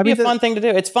 It'd be a fun thing to do.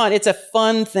 It's fun. It's a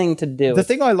fun thing to do. The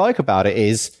thing I like about it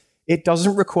is it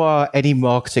doesn't require any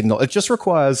marketing knowledge. It just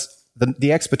requires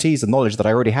the expertise and knowledge that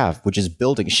I already have, which is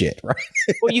building shit, right?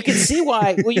 Well, you can see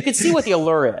why. Well, you can see what the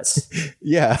allure is.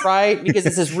 Yeah. Right? Because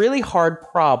it's this really hard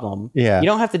problem. Yeah. You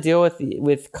don't have to deal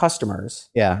with customers.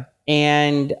 Yeah.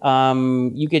 And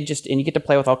you get to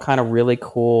play with all kind of really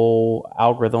cool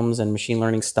algorithms and machine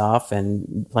learning stuff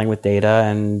and playing with data.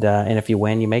 And if you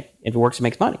win, if it works, it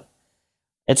makes money.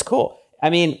 It's cool. I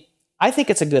mean, I think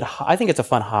it's a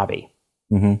fun hobby.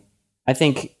 Mm-hmm. I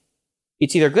think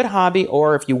it's either a good hobby,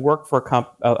 or if you work for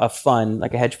a fund,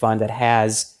 like a hedge fund that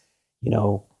has,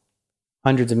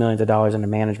 hundreds of millions of dollars into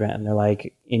management, and they're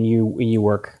like, and you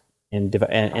work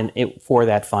for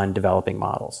that fund developing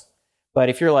models. But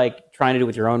if you're like trying to do it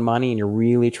with your own money and you're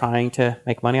really trying to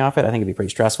make money off it, I think it'd be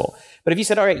pretty stressful. But if you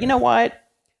said, all right, you know what?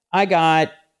 I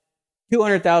got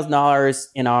 $200,000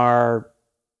 in our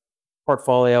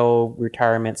portfolio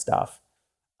retirement stuff.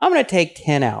 I'm going to take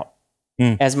 10 out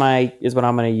as what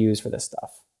I'm going to use for this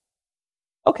stuff.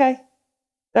 Okay,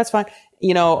 that's fine.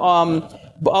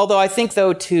 Although I think though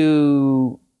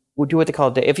we'll do what they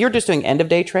call if you're just doing end of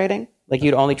day trading, like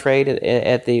you'd only trade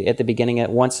at the beginning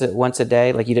at once a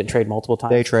day, like you didn't trade multiple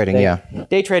times. Day trading,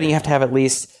 Day trading, you have to have at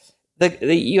least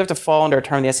you have to fall under a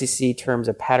term, the SEC terms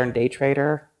of pattern day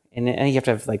trader, and you have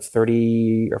to have like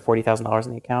 $30,000 or $40,000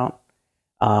 in the account.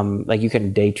 Like you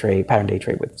can pattern day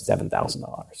trade with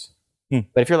 $7,000.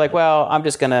 But if you're like, well, I'm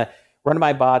just gonna run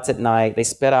my bots at night. They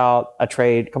spit out a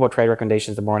couple of trade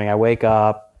recommendations in the morning. I wake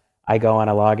up, I go and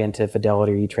I log into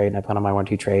Fidelity or E-Trade and I put on my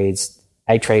 1-2 trades.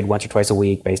 I trade once or twice a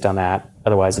week based on that.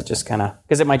 Otherwise, it just kind of,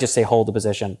 because it might just say hold the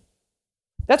position.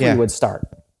 That's where you would start.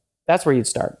 That's where you'd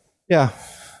start. Yeah.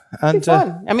 And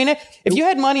fun. I mean, if you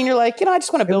had money and you're like, I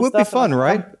just want to build stuff. It would be fun,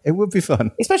 right? It would be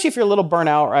fun. Especially if you're a little burnt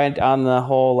out, right, on the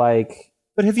whole, like...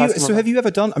 But have you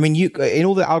ever done, I mean, in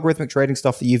all the algorithmic trading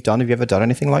stuff that you've done, have you ever done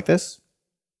anything like this?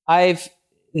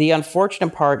 The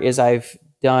unfortunate part is I've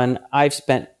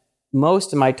spent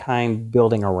most of my time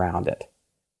building around it.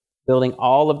 Building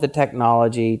all of the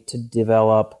technology to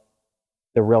develop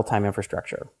the real-time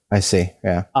infrastructure. I see,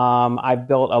 yeah. I've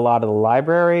built a lot of the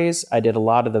libraries. I did a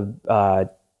lot of the...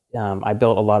 I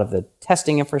built a lot of the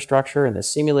testing infrastructure and the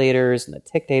simulators and the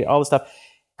tick data, all the stuff.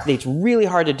 It's really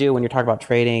hard to do when you're talking about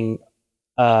trading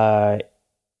algorithmically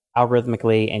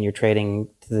and you're trading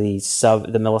to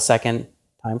the millisecond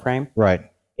time frame.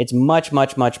 Right. It's much,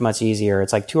 much, much, much easier.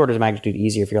 It's like 2 orders of magnitude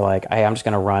easier if you're like, hey, I'm just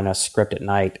going to run a script at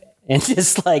night and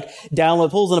just like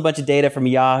pulls in a bunch of data from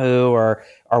Yahoo or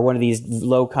one of these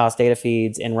low-cost data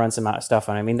feeds and run some stuff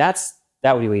on it. I mean, that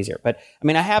would be easier. But I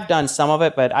mean, I have done some of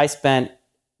it, but I spent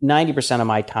 90% of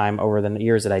my time over the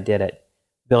years that I did it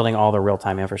building all the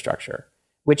real-time infrastructure,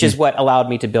 which is what allowed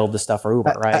me to build the stuff for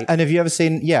Uber, right? And have you ever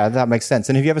seen, that makes sense.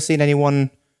 And have you ever seen anyone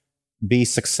be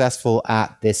successful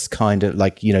at this kind of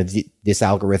like, this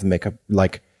algorithmic,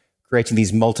 like creating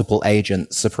these multiple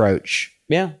agents approach?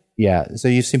 Yeah. Yeah. So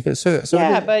you've seen, so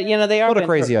yeah, but they are not a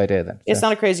crazy idea then. It's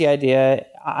not a crazy idea.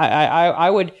 I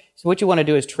would, so what you want to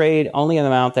do is trade only an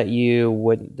amount that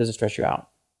doesn't stress you out.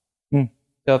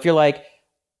 So if you're like,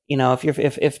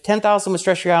 if 10,000 would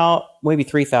stress you out, maybe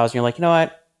 3,000, you're like, you know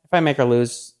what? If I make or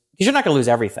lose, because you're not going to lose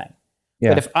everything.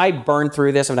 Yeah. But if I burn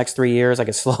through this in the next 3 years, like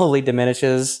it slowly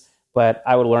diminishes, but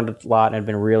I would have learned a lot and it'd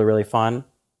been really, really fun.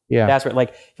 Yeah. That's where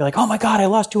like, you're like, oh my God, I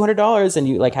lost $200. And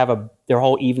you like have their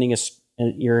whole evening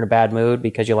you're in a bad mood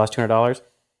because you lost $200.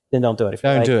 Then don't do it.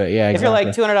 Don't do it. Yeah. If you're like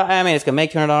 $200, I mean, it's going to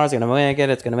make $200, it's going to make it,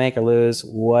 it's going to make or lose,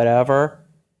 whatever.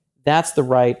 That's the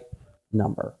right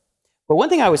number. But one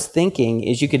thing I was thinking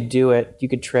is you could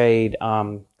trade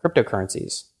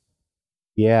cryptocurrencies.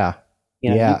 Yeah.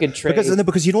 You could trade...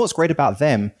 Because you know what's great about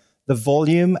them? The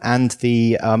volume and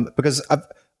the... because I've,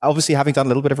 obviously having done a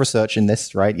little bit of research in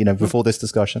this, right, before this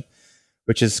discussion,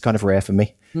 which is kind of rare for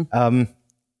me,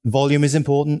 volume is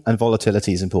important and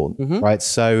volatility is important, right?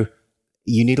 So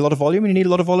you need a lot of volume and you need a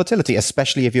lot of volatility,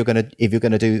 especially if you're going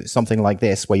to do something like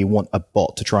this where you want a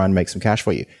bot to try and make some cash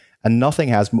for you. And nothing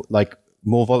has like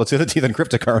more volatility than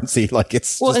cryptocurrency. Like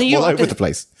it's just all over the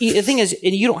place. The thing is,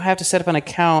 you don't have to set up an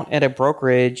account at a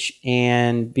brokerage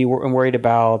and be worried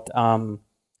about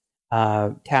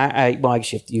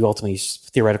actually, you ultimately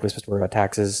theoretically supposed to worry about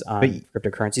taxes on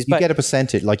cryptocurrencies. You get a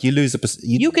percentage, like you lose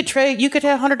you could trade. You could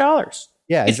have $100.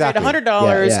 Yeah, exactly.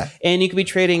 $100, and you could be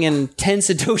trading in 10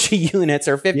 Satoshi units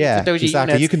or 50 Satoshi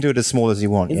units. You can do it as small as you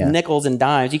want. Nickels and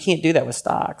dimes. You can't do that with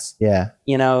stocks. Yeah.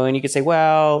 And you could say,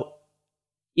 well,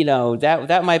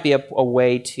 that might be a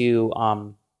way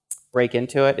to break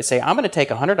into it. Is say, I'm going to take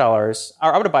 $100, or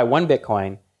I'm going to buy one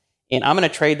Bitcoin, and I'm going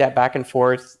to trade that back and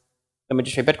forth. I'm going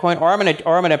to trade Bitcoin, or I'm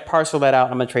going to parcel that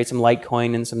out. I'm going to trade some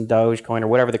Litecoin and some Dogecoin or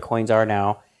whatever the coins are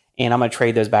now. And I'm going to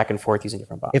trade those back and forth using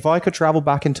different bots. If I could travel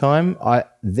back in time,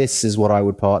 this is what I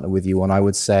would partner with you on. I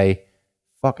would say,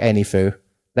 fuck any foo.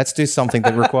 Let's do something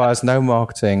that requires no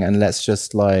marketing and let's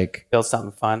just like... Build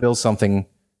something fun. Build something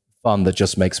fun that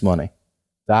just makes money.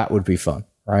 That would be fun,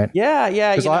 right?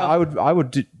 Yeah.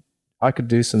 Because I could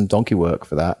do some donkey work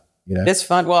for that. It's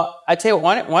fun. Well, I tell you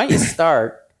what, why don't you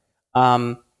start...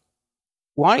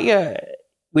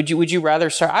 would you rather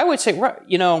start... I would say,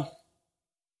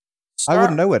 I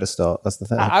wouldn't know where to start. That's the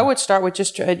thing. I would start with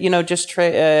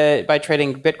by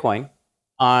trading Bitcoin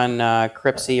on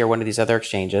Cryptsy or one of these other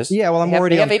exchanges. Yeah, well,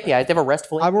 they have APIs. They have a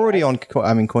RESTful API. I'm already on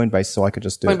Coinbase, so I could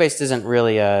just do it. Coinbase isn't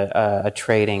really a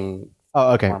trading.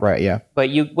 Oh, okay, platform. Right, yeah. But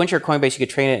once you're Coinbase, you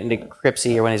could trade it into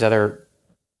Cryptsy or one of these other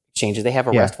exchanges. They have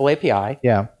a RESTful API.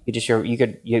 Yeah. You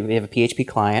have a PHP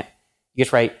client. You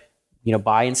just write,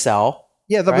 buy and sell.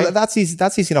 Yeah, right? But that's easy.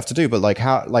 That's easy enough to do. But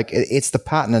it's the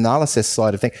pattern analysis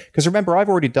side of things. Because remember, I've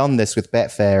already done this with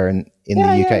Betfair in the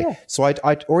UK. Yeah. So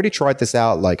I'd already tried this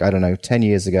out 10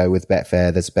 years ago with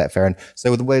Betfair. There's Betfair, and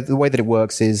so the way that it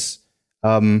works is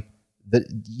that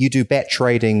you do bet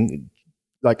trading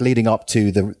leading up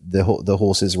to the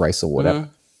horse's race or whatever,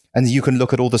 and you can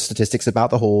look at all the statistics about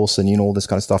the horse and all this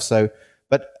kind of stuff. So,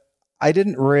 but I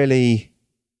didn't really,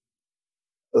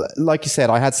 like you said,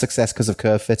 I had success because of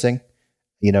curve fitting.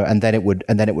 And then it would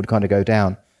kind of go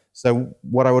down. So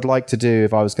what I would like to do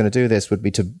if I was going to do this would be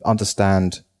to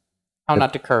understand How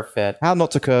not to curve fit. How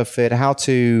not to curve fit. How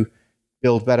to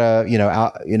build better,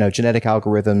 genetic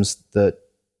algorithms that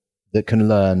can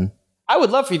learn. I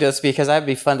would love for you to speak because that'd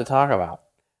be fun to talk about.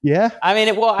 Yeah. I mean,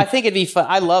 I think it'd be fun.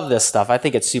 I love this stuff. I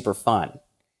think it's super fun.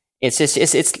 It's just,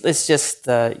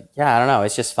 I don't know.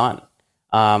 It's just fun.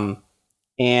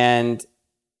 And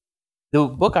the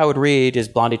book I would read is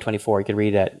Blondie 24. You could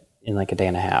read it in like a day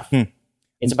and a half.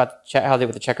 It's about how they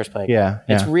with the checkers play. Yeah.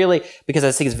 It's really, because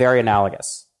I think it's very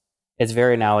analogous. It's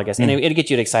very analogous. And it'll get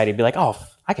you excited. Be like, oh,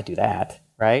 I could do that.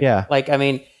 Right? Yeah. Like, I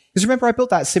mean. Because remember, I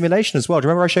built that simulation as well. Do you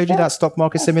remember I showed you that stock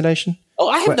market simulation? Oh,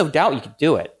 I have no doubt you could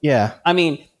do it. Yeah. I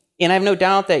mean, and I have no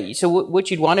doubt that. So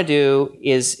what you'd want to do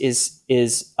is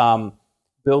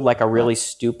build like a really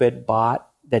stupid bot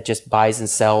that just buys and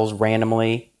sells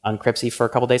randomly on Cripsy for a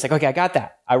couple of days. Like, okay, I got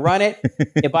that. I run it.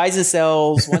 It buys and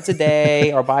sells once a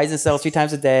day, or buys and sells 3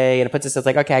 times a day, and it puts it. It's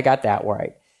like, okay, I got that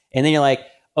right. And then you're like,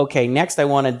 okay, next I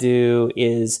want to do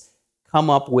is come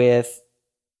up with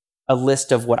a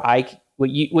list of what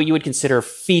you would consider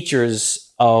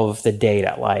features of the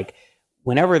data. Like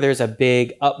whenever there's a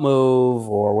big up move,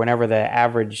 or whenever the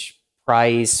average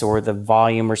price or the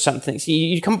volume or something. So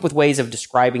you come up with ways of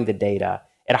describing the data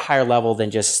at a higher level than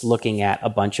just looking at a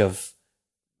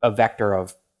vector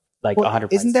of like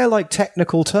 100. Isn't there like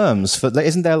technical terms for?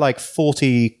 Isn't there like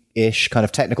 40-ish kind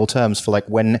of technical terms for like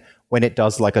when it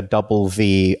does like a double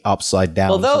V upside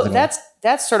down? Although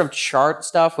that's sort of chart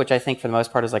stuff, which I think for the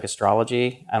most part is like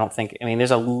astrology. I mean,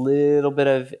 there's a little bit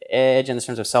of edge in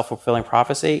terms of self-fulfilling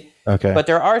prophecy. Okay. But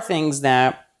there are things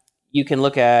that you can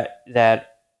look at that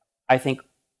I think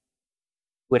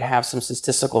would have some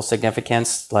statistical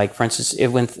significance. Like, for instance,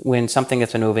 when something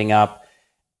that's been moving up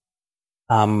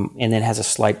and then has a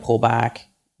slight pullback,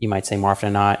 you might say more often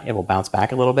than not, it will bounce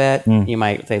back a little bit. You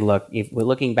might say, look, if we're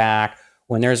looking back,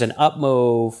 when there's an up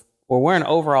move, or we're an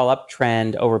overall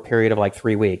uptrend over a period of like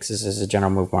 3 weeks, this is a general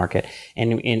move market,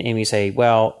 and you say,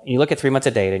 well, you look at 3 months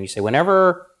of data, and you say,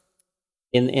 whenever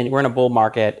we're in a bull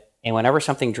market, and whenever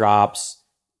something drops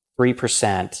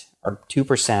 3% or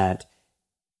 2%,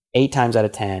 8 times out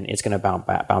of 10, it's going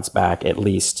to bounce back at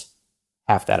least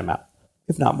half that amount,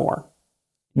 if not more.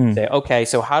 Say, okay,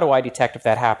 so how do I detect if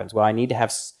that happens? Well, I need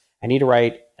to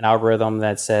write an algorithm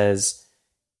that says,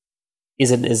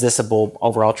 is this a bull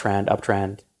overall trend,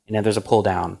 uptrend? And then there's a pull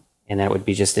down, and then it would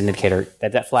be just an indicator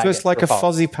that flag. So it's like a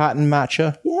fuzzy pattern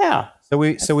matcher. Yeah.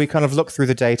 So we kind of look through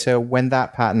the data when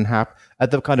that pattern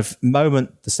at the kind of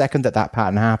moment, the second that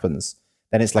pattern happens,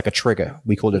 then it's like a trigger.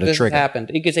 We call it a trigger.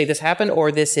 Happened. You could say this happened,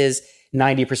 or this is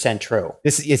 90% true.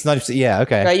 It's 90%. Yeah.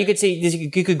 Okay. Right. You could say you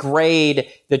could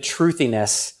grade the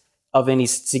truthiness of any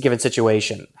given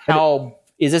situation. How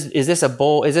is this a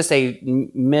bull? Is this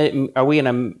are we in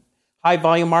a high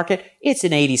volume market? It's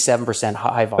an 87%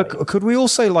 high volume. But could we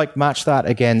also like match that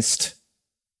against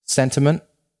sentiment,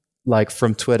 like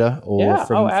from Twitter or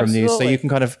from news? So you can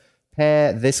kind of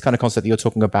pair this kind of concept that you're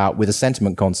talking about with a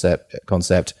sentiment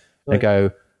concept and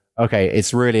go, okay,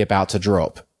 it's really about to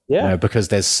drop. Yeah. Because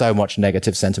there's so much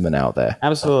negative sentiment out there.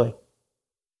 Absolutely.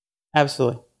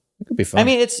 It could be fun. I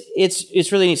mean,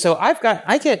 it's really neat. So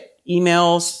I get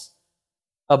emails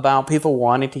about people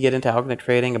wanting to get into algorithmic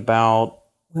trading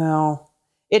well,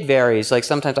 it varies. Like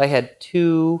sometimes I had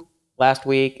 2 last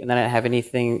week, and then I didn't have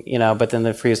anything, but then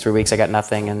the previous 3 weeks I got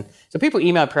nothing. And so people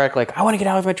email periodically like, I want to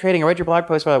get algorithmic trading. I read your blog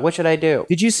post about it. What should I do?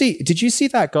 Did you see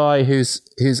that guy who's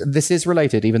this is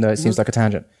related, even though it seems like a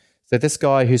tangent. So this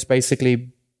guy who's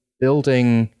basically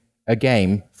building a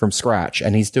game from scratch,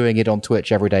 and he's doing it on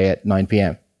Twitch every day at 9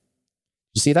 p.m. Did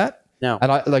you see that? No.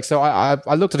 And I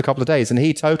looked at a couple of days, and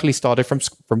he totally started from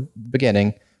the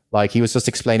beginning. Like he was just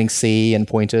explaining C and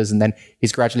pointers, and then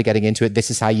he's gradually getting into it.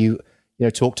 This is how you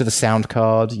talk to the sound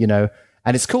card, and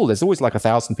it's cool. There's always like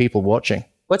 1,000 people watching.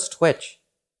 What's Twitch?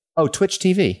 Oh, Twitch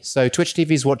TV. So Twitch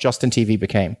TV is what Justin TV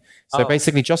became. So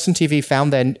basically, Justin TV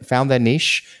found their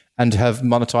niche and have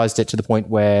monetized it to the point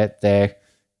where they're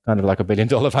kind of like $1 billion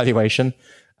valuation.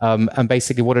 And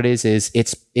basically, what it is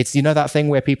it's that thing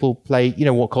where people play.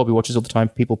 What Colby watches all the time.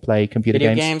 People play computer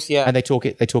games, yeah, and they talk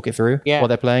it through while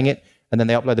they're playing it. And then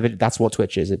they upload the video. That's what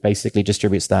Twitch is. It basically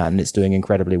distributes that, and it's doing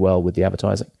incredibly well with the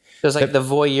advertising. So it's like the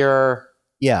voyeur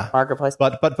marketplace.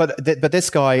 But this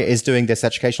guy is doing this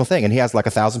educational thing, and he has like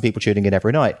 1,000 people tuning in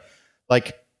every night.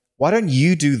 Like, why don't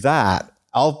you do that?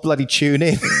 I'll bloody tune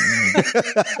in. Well,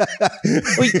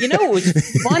 it was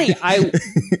funny.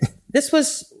 This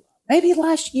was maybe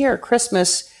last year,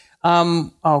 Christmas.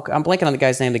 I'm blanking on the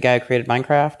guy's name. The guy who created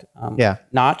Minecraft.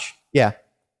 Notch. Yeah.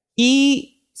 He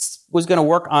was going to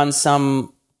work on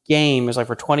some game. It was like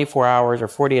for 24 hours or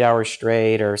 48 hours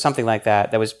straight or something like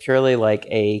that. That was purely like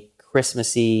a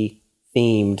Christmassy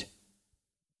themed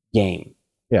game.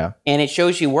 Yeah. And it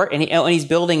shows you work, and he's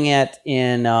building it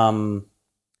in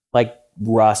like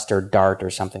Rust or Dart or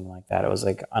something like that. It was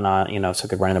like so it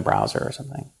could run in the browser or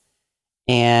something.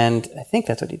 And I think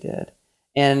that's what he did.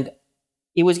 And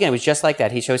it was just like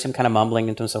that. He shows him kind of mumbling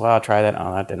into himself, "I'll try that.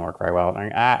 Oh, that didn't work very well. I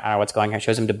don't know what's going on."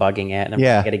 Shows him debugging it and then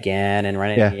running it again and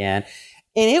running it again.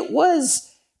 And it was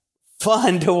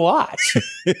fun to watch.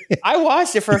 I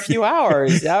watched it for a few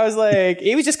hours. I was like,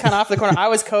 he was just kind of off the corner. I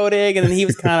was coding, and then he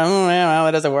was kind of, well,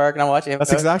 it doesn't work. And I'm watching him.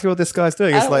 That's exactly what this guy's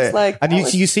doing. It's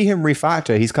and you see him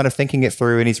refactor. He's kind of thinking it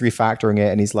through, and he's refactoring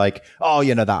it, and he's like, oh,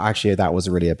 that was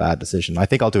really a bad decision. I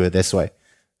think I'll do it this way.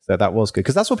 So that was good,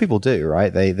 because that's what people do,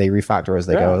 right? They refactor as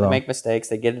they go along. They make mistakes.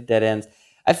 They get to dead ends.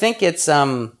 I think it's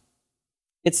fun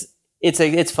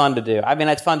to do. I mean,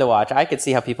 it's fun to watch. I could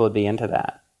see how people would be into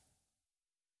that.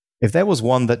 If there was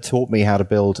one that taught me how to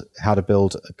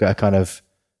build a kind of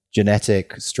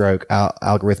genetic stroke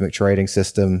algorithmic trading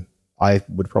system, I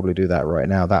would probably do that right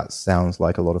now. That sounds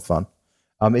like a lot of fun.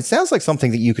 It sounds like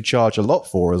something that you could charge a lot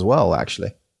for as well,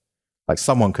 actually. Like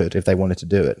someone could if they wanted to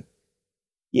do it.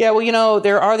 Yeah, well,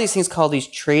 there are these things called these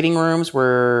trading rooms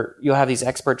where you'll have these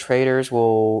expert traders.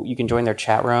 You can join their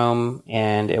chat room,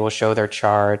 and it will show their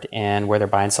chart and where their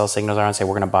buy and sell signals are, and say,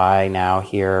 we're going to buy now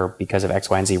here because of X,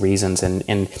 Y, and Z reasons.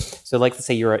 And so, like, let's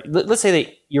say that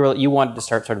you wanted to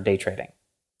start sort of day trading.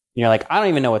 And you're like, I don't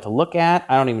even know what to look at.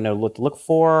 I don't even know what to look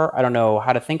for. I don't know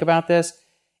how to think about this.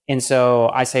 And so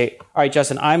I say, all right,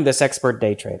 Justin, I'm this expert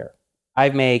day trader. I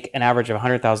make an average of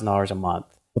 $100,000 a month.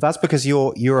 Well, that's because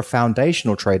you're a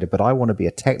foundational trader, but I want to be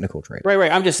a technical trader. Right.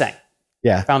 I'm just saying.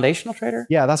 Yeah. Foundational trader?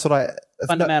 Yeah, that's what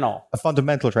Fundamental. A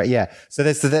fundamental trader, yeah. So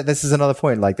this is another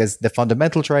point. Like, there's the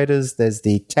fundamental traders, there's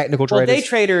the technical traders. Well, day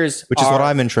traders which is what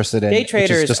I'm interested in. Day traders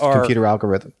which is just are computer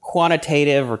algorithm.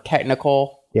 Quantitative or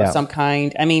technical of some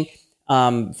kind. I mean,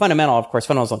 fundamental, of course,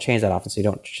 fundamentals don't change that often, so you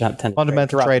don't tend to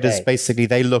fundamental traders, basically,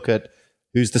 they look at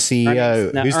who's the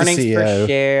CEO, earnings the CEO, per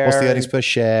share, what's the earnings per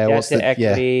share, what's the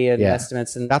equity and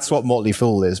estimates, and that's what Motley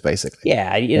Fool is basically.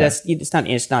 Yeah,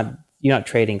 it's not. You're not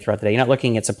trading throughout the day. You're not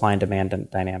looking at supply and demand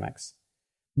dynamics.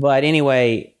 But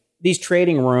anyway, these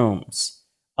trading rooms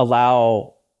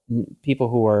allow people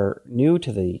who are new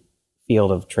to the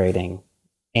field of trading,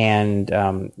 and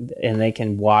they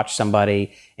can watch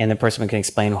somebody, and the person can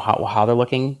explain how they're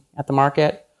looking at the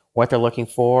market, what they're looking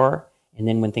for. And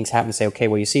then when things happen, say, okay,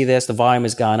 well, you see this, the volume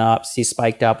has gone up,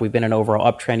 spiked up. We've been in an overall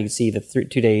uptrend. You can see the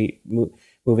 2-day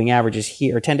moving averages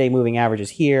here, or 10-day moving averages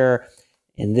here.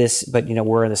 And this, but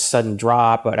we're in a sudden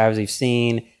drop. But as we've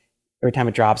seen, every time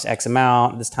it drops X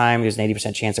amount, this time there's an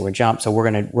 80% chance that we're jump. So we're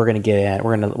gonna get in.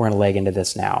 We're gonna leg into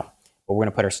this now. But we're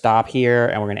gonna put our stop here,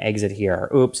 and we're gonna exit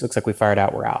here. Oops, looks like we fired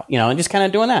out. We're out. And just kind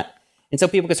of doing that. And so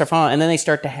people can start following, and then they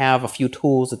start to have a few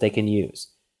tools that they can use.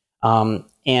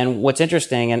 And what's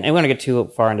interesting, and we don't get too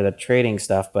far into the trading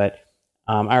stuff, but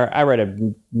I read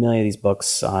a million of these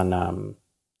books on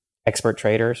expert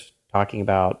traders talking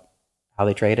about how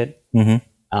they traded,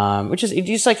 which is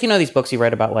just like, these books you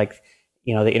read about, like,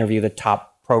 they interview the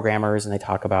top programmers and they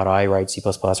talk about, I write C++,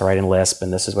 I write in Lisp,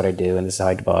 and this is what I do, and this is how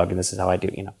I debug, and this is how I do,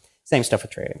 same stuff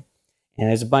with trading. And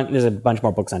there's a bunch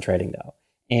more books on trading though.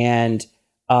 And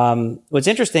what's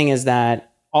interesting is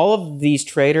that all of these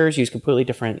traders use completely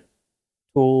different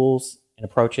tools and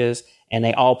approaches, and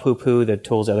they all poo-poo the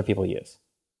tools other people use.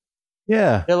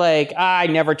 Yeah. They're like, I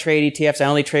never trade ETFs. I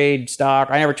only trade stock.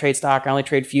 I never trade stock. I only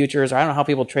trade futures. Or I don't know how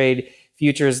people trade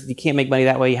futures. You can't make money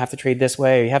that way. You have to trade this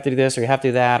way, or you have to do this, or you have to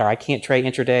do that, or I can't trade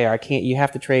intraday, or you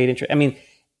have to trade I mean,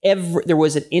 there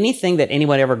wasn't anything that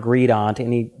anyone ever agreed on to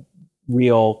any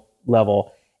real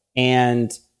level.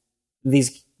 And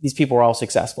these people were all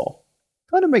successful.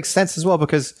 Kind of makes sense as well,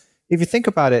 because if you think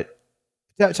about it,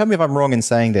 tell me if I'm wrong in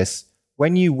saying this.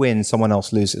 When you win, someone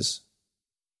else loses.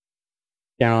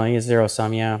 Generally, a zero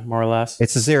sum, yeah, more or less.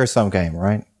 It's a zero sum game,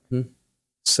 right? Mm-hmm.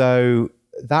 So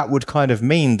that would kind of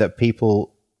mean that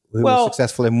people who are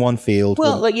successful in one field.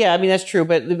 Yeah, I mean, that's true.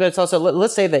 But it's also,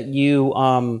 let's say that you,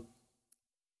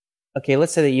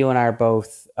 let's say that you and I are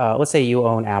both, let's say you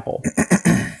own Apple.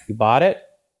 You bought it.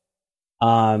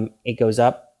 It goes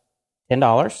up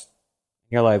 $10.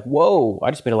 You're like, whoa,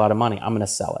 I just made a lot of money. I'm going to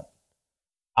sell it.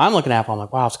 I'm looking at Apple. I'm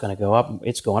like, wow, it's going to go up.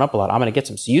 It's going up a lot. I'm going to get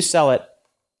some. So you sell it.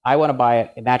 I want to buy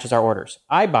it. It matches our orders.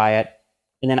 I buy it,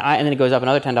 and then it goes up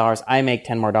another $10. I make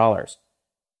 $10 more.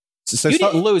 So you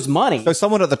didn't lose money. So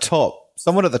someone at the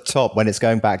top, when it's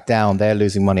going back down, they're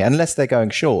losing money unless they're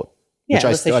going short. Yeah,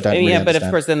 which I don't really understand. But of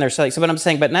course, then they're selling. So what I'm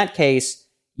saying, but in that case,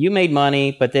 you made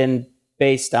money, but then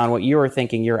based on what you were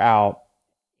thinking, you're out.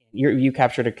 You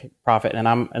captured a profit, and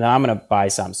I'm going to buy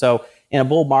some. So in a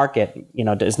bull market,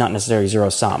 it's not necessarily zero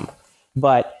sum.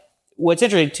 But what's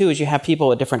interesting too is you have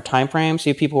people at different time frames. So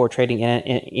you have people who are trading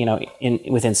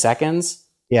within seconds.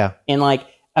 Yeah. And like,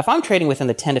 if I'm trading within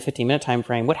the 10 to 15 minute time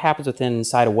frame, what happens within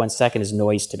inside of 1 second is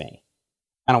noise to me.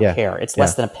 I don't care. It's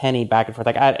less than a penny back and forth.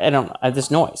 Like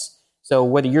this noise. So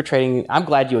whether you're trading, I'm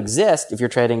glad you exist if you're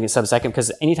trading a sub-second,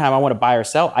 because anytime I want to buy or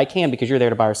sell, I can, because you're there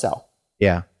to buy or sell.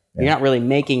 Yeah. You're not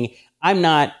really I'm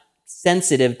not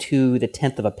sensitive to the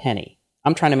 10th of a penny.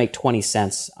 I'm trying to make 20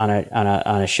 cents on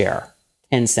a share,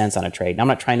 10 cents on a trade. And I'm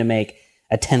not trying to make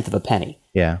a 10th of a penny.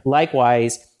 Yeah.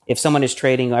 Likewise, if someone is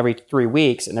trading every 3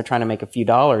 weeks and they're trying to make a few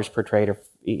dollars per trade, or,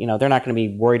 they're not going to be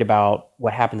worried about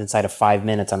what happens inside of 5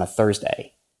 minutes on a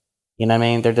Thursday. You know what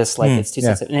I mean? They're just like, it's too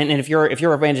sensitive. And if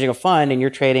you're managing a fund and you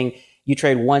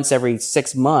trade once every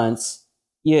 6 months,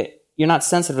 you're not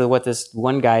sensitive to what this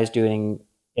one guy is doing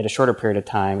at a shorter period of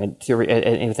time and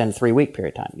within a 3 week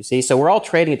period of time. You see? So we're all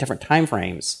trading at different time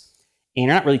frames, and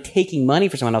you're not really taking money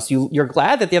for someone else. You're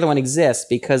glad that the other one exists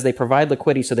because they provide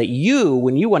liquidity so that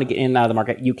when you want to get in and out of the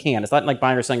market, you can. It's not like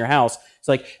buying or selling your house. It's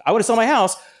like, I want to sell my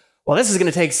house. Well, this is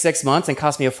going to take 6 months and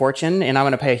cost me a fortune, and I'm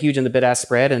going to pay a huge in the bid-ask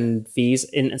spread and fees.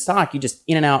 In stock, you just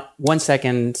in and out 1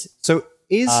 second. So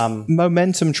is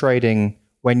momentum trading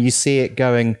when you see it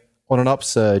going on an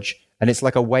upsurge and it's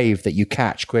like a wave that you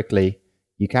catch quickly?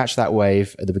 You catch that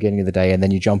wave at the beginning of the day and then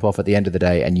you jump off at the end of the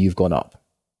day and you've gone up.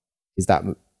 Is that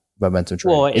momentum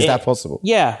trading? Well, is that possible?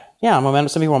 Yeah. Momentum.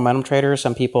 Some people are momentum traders.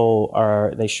 Some people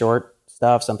they short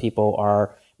stuff. Some people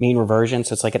are mean reversion.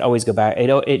 So it's like it always go back.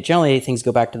 It generally things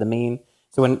go back to the mean.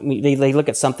 So when they look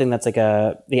at something that's like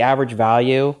the average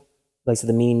value, like so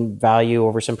the mean value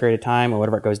over some period of time, or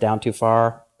whatever it goes down too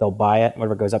far, they'll buy it.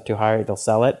 Whatever it goes up too high, they'll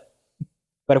sell it.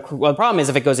 But the problem is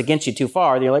if it goes against you too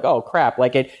far, you're like, oh crap!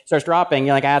 Like it starts dropping,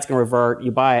 you're like, it's going to revert.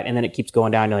 You buy it, and then it keeps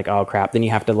going down. You're like, oh crap! Then you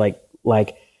have to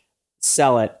like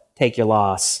sell it, take your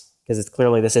loss, because it's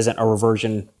clearly this isn't a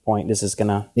reversion point. This is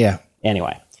gonna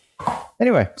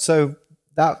Anyway, so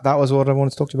that was what I wanted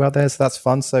to talk to you about there. So that's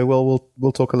fun. So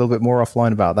we'll talk a little bit more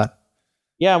offline about that.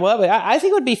 Yeah, well, I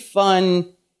think it would be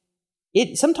fun.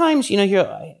 It sometimes you're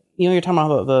talking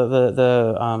about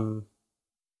the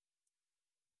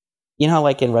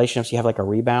like in relationships you have like a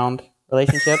rebound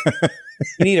relationship.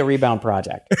 You need a rebound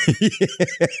project.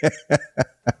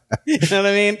 You know what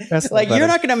I mean? Like you're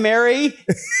not going to marry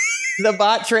the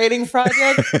bot trading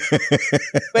project,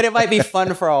 but it might be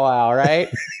fun for a while, right?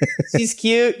 She's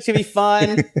cute. She'll be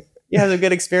fun. You have some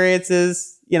good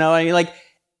experiences, and you're like,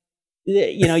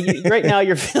 right now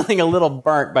you're feeling a little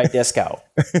burnt by disco.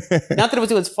 Not that it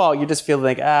was its fault. You're just feeling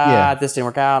like, this didn't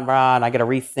work out, and I got to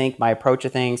rethink my approach to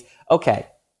things. Okay.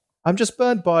 I'm just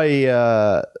burnt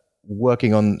by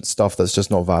working on stuff that's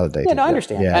just not validated. Yeah, no, I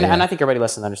understand. And I think everybody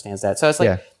listening understands that. So it's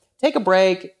like, take a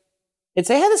break and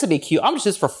say, hey, this would be cute. I'm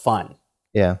just for fun.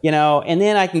 Yeah. And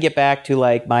then I can get back to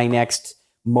like my next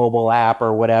mobile app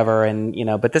or whatever. And,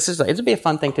 but it would be a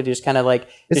fun thing to just kind of like,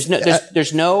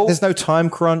 there's no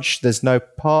time crunch. There's no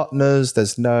partners.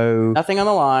 There's nothing on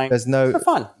the line. There's no, it's for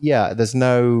fun. Yeah. There's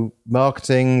no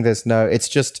marketing. It's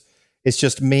just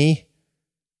me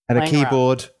and a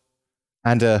keyboard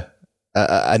and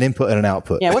an input and an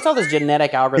output. Yeah, what's all this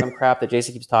genetic algorithm crap that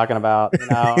Jason keeps talking about?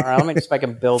 Or let me just if I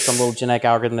can build some little genetic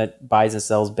algorithm that buys and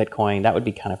sells Bitcoin. That would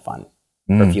be kind of fun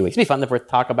for a few weeks. It'd be fun to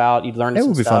talk about. You'd learn. It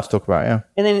would be fun to talk about. Yeah.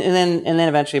 And then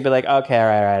eventually be like, okay, all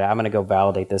right. I'm going to go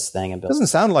validate this thing and build. It doesn't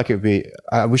sound like it would be.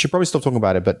 We should probably stop talking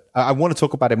about it, but I want to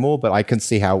talk about it more. But I can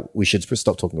see how we should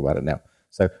stop talking about it now.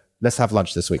 So let's have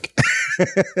lunch this week. I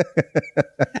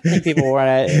think people were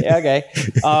okay.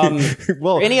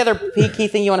 Well, any other key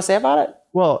thing you want to say about it?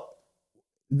 Well,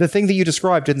 the thing that you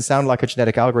described didn't sound like a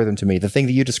genetic algorithm to me. The thing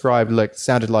that you described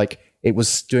sounded like it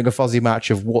was doing a fuzzy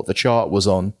match of what the chart was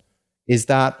on. Is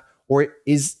that, or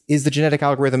is the genetic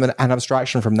algorithm an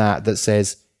abstraction from that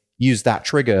says use that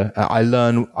trigger? I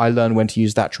learn when to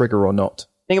use that trigger or not.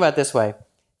 Think about it this way.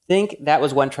 Think that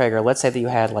was one trigger. Let's say that you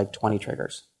had like 20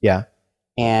 triggers. Yeah.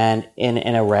 And in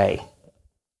an array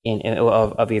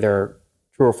of either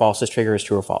true or false, this trigger is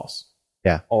true or false.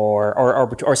 Yeah.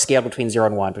 Or scale between 0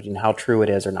 and 1, between how true it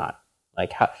is or not.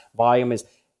 Like how volume is,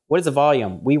 what is the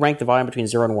volume? We rank the volume between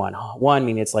 0 and 1. 1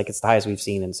 means it's the highest we've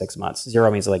seen in 6 months.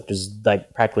 0 means just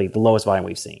like practically the lowest volume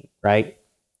we've seen, right?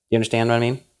 You understand what I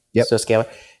mean? Yep. So scale it.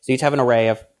 So you have an array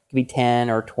of, it could be 10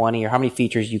 or 20 or how many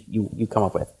features you come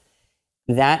up with.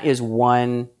 That is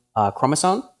one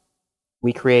chromosome.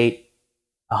 We create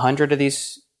 100 of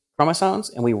these chromosomes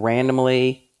and we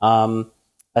randomly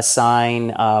assign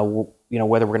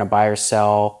whether we're going to buy or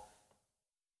sell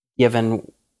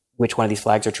given which one of these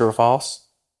flags are true or false.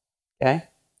 Okay,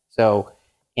 so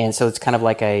it's kind of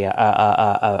like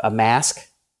a mask,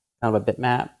 kind of a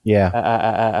bitmap. Yeah,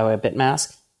 a bit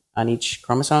mask. on each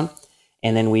chromosome.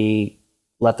 And then we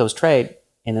let those trade.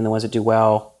 And then the ones that do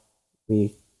well,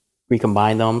 we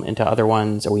recombine them into other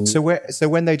ones. So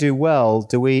when they do well,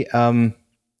 do we,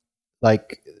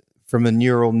 like from a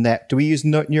neural net, do we use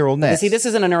neural nets? See, this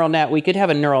isn't a neural net. We could have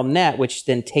a neural net, which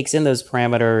then takes in those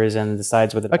parameters and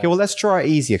decides what it Okay, well, let's try it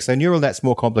easier. So neural net's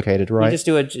more complicated, right? You just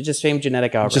do just same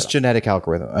genetic algorithm. Just genetic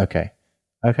algorithm.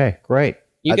 Okay, great.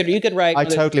 You could write. I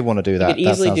totally want to do that. You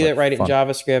could easily do it, write it in fun.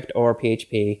 JavaScript or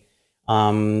PHP,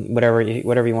 whatever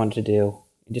you wanted to do.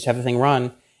 You just have the thing run.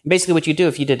 And basically, what you do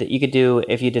if you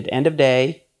did end of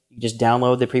day, you just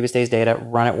download the previous day's data,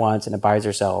 run it once, and it buys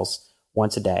or sells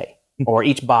once a day, or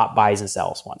each bot buys and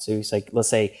sells once. So it's like, let's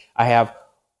say I have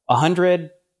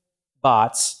 100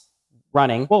 bots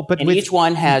running, and each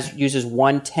one uses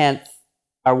 1/10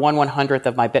 or 1/100th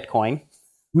of my Bitcoin.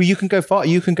 Well, you can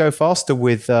go faster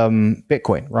with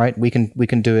Bitcoin, right? We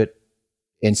can do it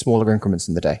in smaller increments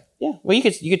in the day. Yeah. Well,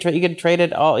 you could trade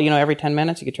it all. Every 10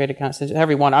 minutes you could trade it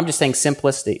every one. I'm just saying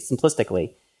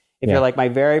simplistically. If you're like, my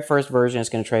very first version is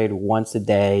going to trade once a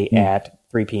day at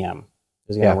 3 p.m.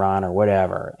 It's going to run or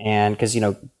whatever, and because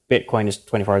Bitcoin is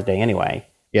 24 hours a day anyway.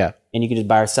 Yeah. And you can just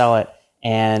buy or sell it,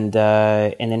 and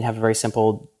then have a very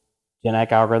simple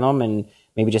genetic algorithm, and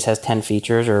maybe just has 10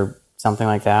 features or something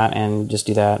like that, and just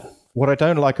do that. What I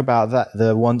don't like about that,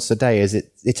 the once a day, is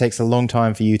it takes a long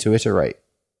time for you to iterate.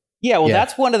 Yeah, well,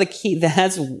 that's one of the key.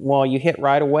 You hit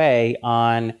right away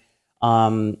on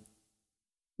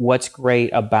what's great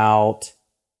about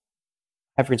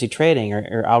high frequency trading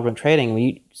or algorithm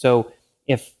trading. So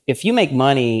if you make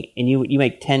money and you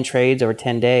make 10 trades over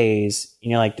 10 days,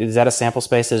 and you're like, is that a sample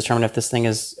space to determine if this thing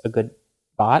is a good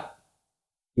bot?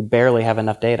 You barely have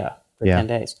enough data for 10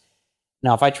 days.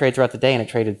 Now, if I trade throughout the day and it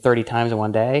traded 30 times in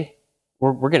one day,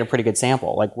 we're getting a pretty good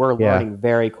sample. Like, we're learning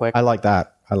very quick. I like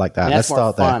that. Let's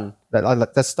start there.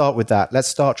 Let's start with that. Let's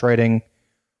start trading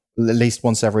at least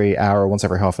once every hour, once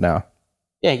every half an hour.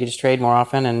 Yeah, you can just trade more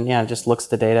often, and it just looks at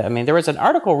the data. I mean, there was an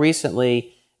article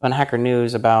recently on Hacker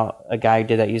News about a guy who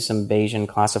did that, used some Bayesian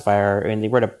classifier, and they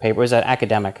wrote a paper. It was an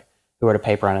academic who wrote a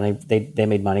paper on it. And they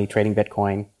made money trading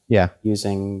Bitcoin. Yeah,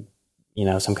 using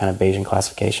some kind of Bayesian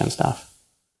classification stuff.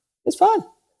 It's fun.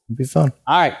 It'd be fun.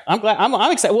 All right, I'm glad.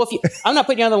 I'm excited. Well, I'm not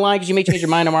putting you on the line because you may change your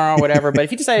mind tomorrow or whatever. But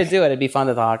if you decide to do it, it'd be fun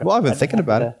to talk. Well, I've been thinking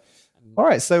about it. All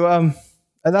right, so and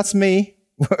that's me.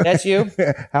 That's you.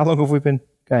 How long have we been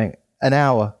going? An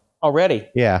hour already.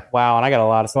 Yeah. Wow, and I got a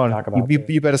lot of stuff to talk about.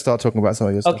 You better start talking about some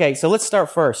of your stuff. Okay, so let's start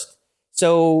first.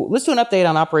 So let's do an update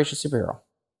on Operation Superhero.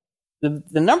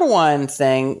 The number one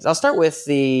thing, I'll start with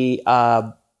the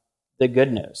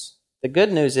good news. The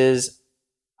good news is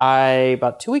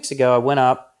about 2 weeks ago, I went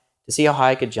up to see how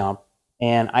high I could jump,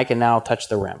 and I can now touch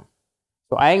the rim.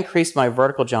 So I increased my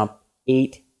vertical jump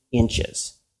 8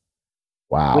 inches.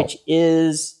 Wow. Which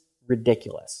is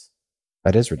ridiculous.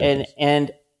 That is ridiculous.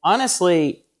 And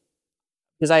honestly,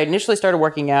 because I initially started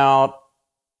working out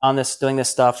on this, doing this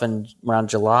stuff around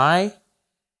July,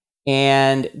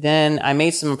 and then I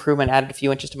made some improvement, added a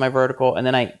few inches to my vertical, and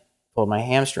then I pulled my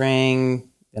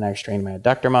hamstring, then I strained my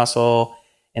adductor muscle,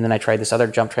 and then I tried this other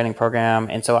jump training program.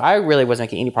 And so I really wasn't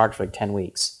making any progress for like 10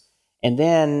 weeks. And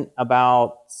then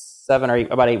about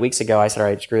 8 weeks ago, I said, all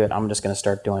right, screw it. I'm just going to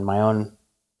start doing my own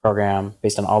program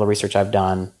based on all the research I've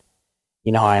done.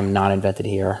 You know how I'm not invented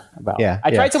here.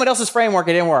 I tried someone else's framework.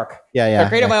 It didn't work. So I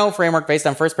created my own framework based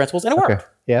on first principles, and it worked.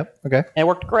 Yeah. Okay. And it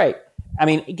worked great. I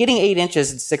mean, getting 8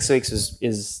 inches in 6 weeks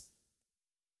is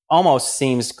almost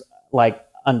seems like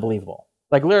unbelievable.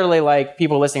 Like, literally, like,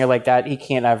 people listening are like, that he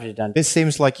can't have it done. This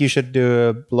seems like you should do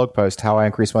a blog post, how I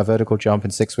increased my vertical jump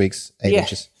in 6 weeks, 8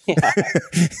 inches.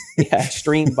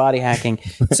 Extreme body hacking.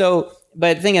 So,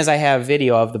 but the thing is, I have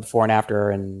video of the before and after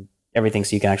and everything,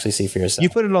 so you can actually see for yourself. You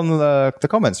put it on the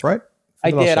comments, right?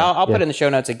 I did. I'll put it in the show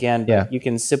notes again. But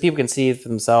so people can see it for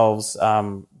themselves.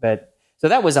 But so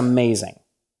that was amazing.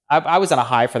 I was on a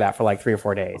high for that for like 3 or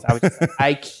 4 days. I was just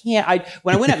like,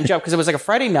 when I went out and jumped, because it was like a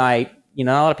Friday night, a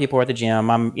lot of people were at the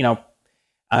gym.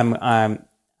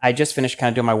 I just finished kind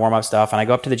of doing my warm up stuff, and I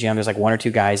go up to the gym. There's like 1 or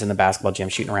 2 guys in the basketball gym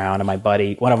shooting around, and my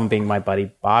buddy, one of them being my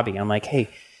buddy Bobby. I'm like, hey,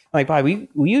 Bobby,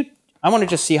 will you? I want to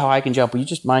just see how I can jump. Will you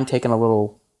just mind taking a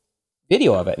little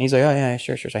video of it? And he's like, oh yeah,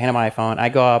 sure. So I hand him my iPhone. I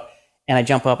go up and I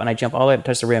jump up and I jump all the way up and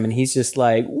touch the rim, and he's just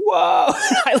like, whoa!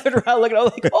 I look around, looking, I'm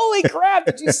like, holy crap!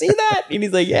 Did you see that? And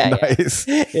he's like, yeah, nice.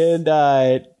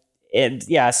 Yeah. And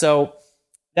yeah, so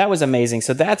that was amazing.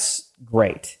 So that's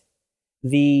great.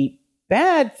 The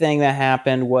bad thing that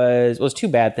happened was 2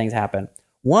 bad things happened.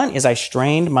 One is I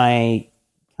strained my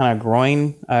kind of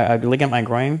groin, ligament in my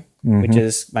groin, which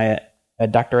is my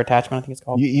adductor attachment, I think it's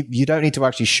called. You don't need to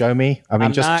actually show me. I mean,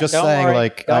 I'm just saying, worry,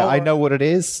 like, I know what it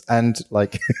is, and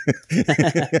like,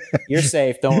 you're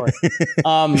safe. Don't worry.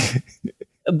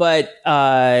 But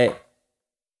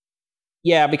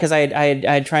yeah, because I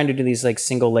had trying to do these like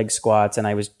single leg squats, and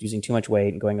I was using too much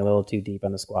weight and going a little too deep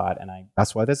on the squat, and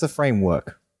that's why there's a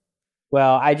framework.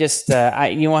 Well, I just, you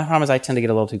know what problem is I tend to get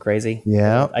a little too crazy.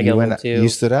 Yeah. I get a little too... You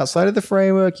stood outside of the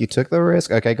framework. You took the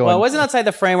risk. Okay, go on. Well, it wasn't outside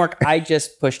the framework. I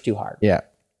just pushed too hard. Yeah.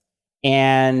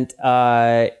 And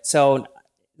so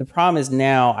the problem is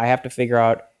now I have to figure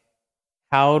out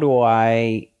how do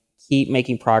I keep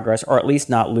making progress or at least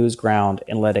not lose ground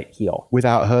and let it heal.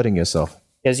 Without hurting yourself.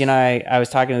 Because, I was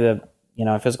talking to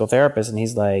a physical therapist, and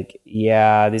he's like,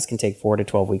 yeah, these can take 4 to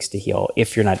 12 weeks to heal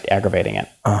if you're not aggravating it.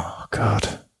 Oh,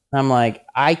 God. I'm like,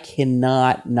 I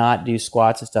cannot not do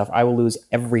squats and stuff. I will lose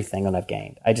everything that I've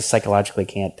gained. I just psychologically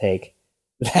can't take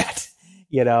that,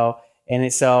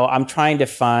 And so I'm trying to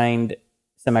find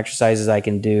some exercises I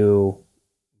can do,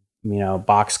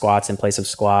 box squats in place of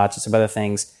squats and some other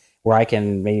things where I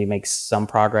can maybe make some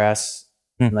progress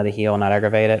and let it heal and not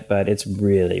aggravate it. But it's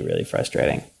really, really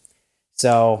frustrating.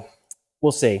 So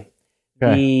we'll see.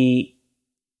 Okay.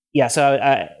 So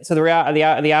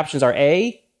the options are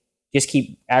A, just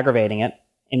keep aggravating it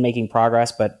and making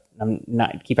progress, but I'm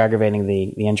not keep aggravating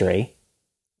the injury.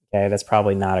 Okay, that's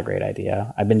probably not a great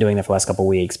idea. I've been doing that for the last couple of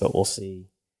weeks, but we'll see.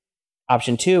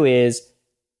 Option 2 is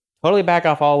totally back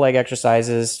off all leg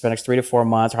exercises for the next 3 to 4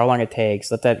 months, or how long it takes.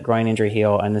 Let that groin injury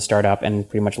heal, and then start up and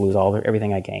pretty much lose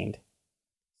everything I gained.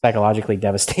 Psychologically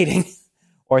devastating.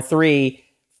 Or 3,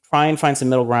 try and find some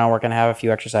middle ground where I can have a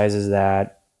few exercises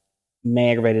that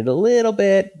may aggravate it a little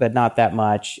bit, but not that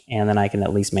much, and then I can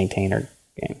at least maintain or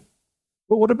gain.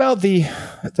 But what about the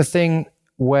thing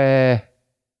where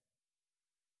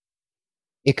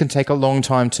it can take a long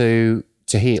time to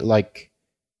heal? Like,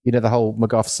 the whole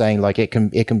McGuff saying, like, it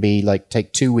can be like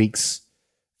take 2 weeks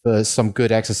for some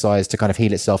good exercise to kind of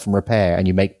heal itself and repair, and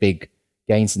you make big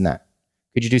gains in that.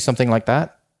 Could you do something like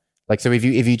that? Like, so if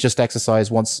you just exercise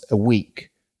once a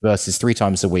week versus 3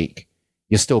 times a week,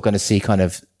 you're still going to see kind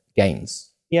of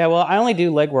gains. Yeah, well, I only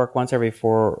do leg work once every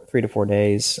 3 to 4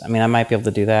 days. I mean, I might be able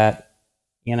to do that.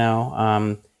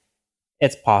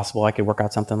 It's possible I could work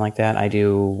out something like that. I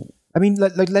do. I mean,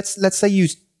 like let's say you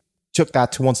took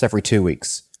that to once every 2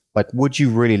 weeks. Like, would you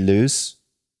really lose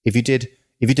if you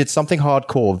did something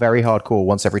hardcore, very hardcore,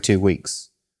 once every 2 weeks?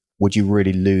 Would you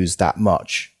really lose that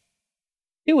much?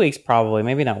 2 weeks, probably.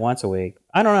 Maybe not once a week.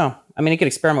 I don't know. I mean, you could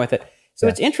experiment with it. So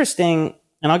It's interesting,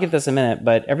 and I'll get this in a minute,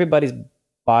 but everybody's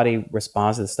body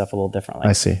responds to this stuff a little differently.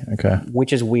 I see. Okay.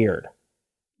 Which is weird.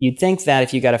 You'd think that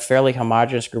if you got a fairly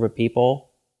homogenous group of people,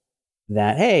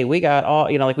 that, hey, we got all,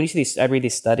 like when you see these, I read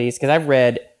these studies, because I've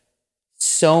read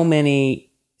so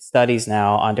many studies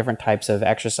now on different types of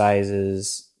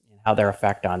exercises, how their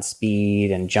effect on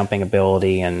speed and jumping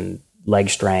ability and leg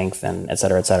strength and et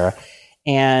cetera, et cetera.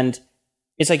 And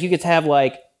it's like you could have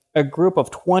like a group of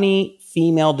 20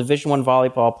 female Division I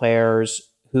volleyball players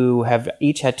who have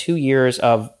each had 2 years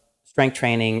of strength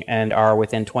training and are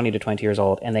within 20 to 22 years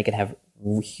old, and they can have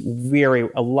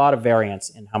a lot of variance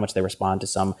in how much they respond to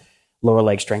some lower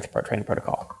leg strength training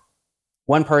protocol.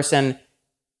 One person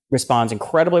responds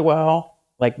incredibly well,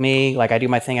 like me. Like I do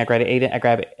my thing,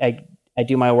 I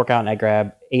do my workout and I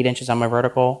grab 8 inches on my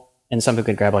vertical, and some people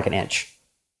could grab like an inch.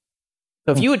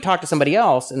 So if you would talk to somebody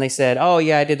else and they said, oh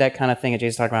yeah, I did that kind of thing that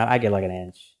Jason's talking about, I get like an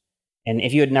inch. And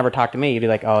if you had never talked to me, you'd be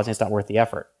like, oh, it's not worth the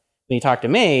effort. When you talk to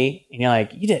me and you're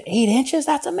like, you did 8 inches?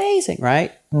 That's amazing,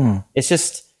 right? It's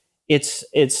just, it's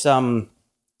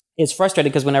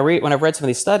frustrating because when I've read some of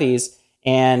these studies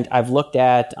and I've looked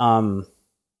at, you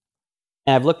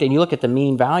look at the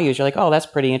mean values, you're like, oh, that's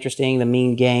pretty interesting. The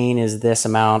mean gain is this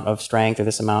amount of strength or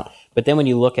this amount. But then when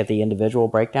you look at the individual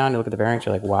breakdown, you look at the variance,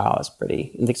 you're like, wow, that's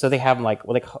pretty. And so they have them like,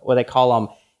 what they call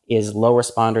them is low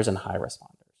responders and high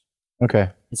responders.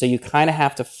 Okay. And so you kind of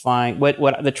have to find what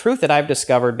the truth that I've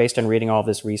discovered based on reading all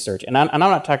this research. And I'm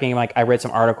not talking like I read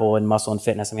some article in Muscle and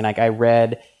Fitness. I mean, like I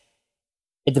read,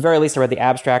 at the very least, I read the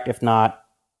abstract, if not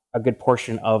a good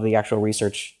portion of the actual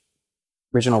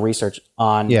original research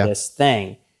on this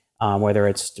thing, whether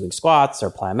it's doing squats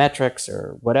or plyometrics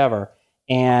or whatever.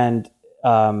 And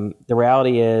the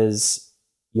reality is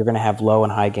you're going to have low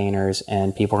and high gainers,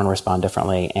 and people are going to respond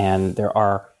differently. And there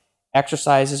are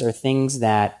exercises or things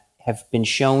that have been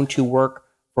shown to work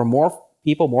for more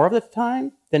people more of the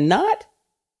time than not,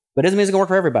 but it doesn't mean it's going to work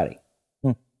for everybody.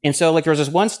 And so like there was this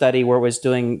one study where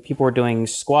people were doing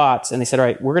squats, and they said, all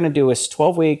right, we're going to do a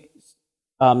 12-week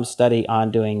study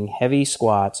on doing heavy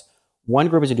squats. One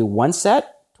group is to do 1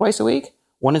 set twice a week.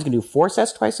 One is going to do 4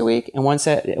 sets twice a week, and one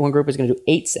group is going to do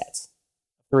 8 sets,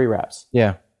 3 reps.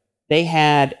 Yeah. They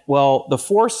had,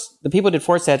 the people who did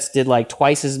 4 sets did like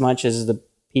twice as much as the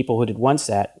people who did 1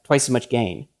 set, twice as much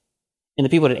gain. And the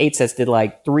people who did 8 sets did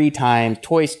like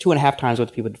 2.5 times what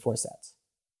the people who did 4 sets.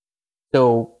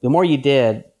 So the more you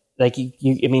did, like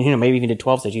maybe if you did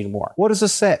 12 sets, you did more. What does a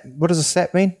set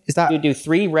mean? Is that you'd do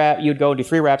 3 reps, you'd go do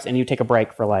 3 reps and you'd take a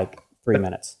break for like 3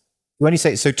 minutes. When you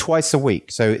say so twice a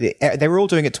week, so they were all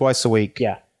doing it twice a week.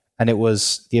 Yeah. And it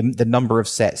was the number of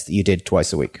sets that you did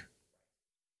twice a week.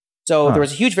 So there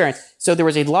was a huge variance. So there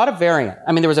was a lot of variance.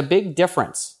 I mean, there was a big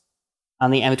difference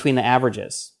between the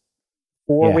averages.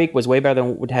 4 week was way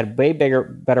better had way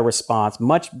better response,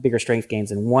 much bigger strength gains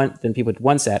than people did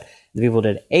 1 set. The people who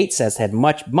did 8 sets had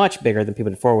much bigger than people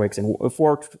did 4 weeks and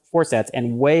 4 sets,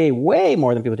 and way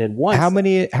more than people did 1. How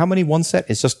many 1 set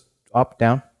is just up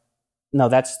down? No,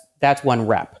 that's 1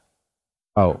 rep.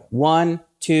 Oh, 1,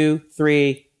 2,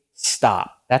 3,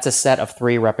 stop. That's a set of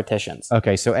 3 repetitions.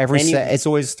 Okay, so every set it's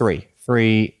always 3.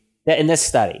 In this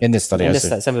study. Some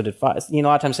people did 5. A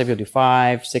lot of times some people do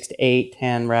 5, 6 to 8,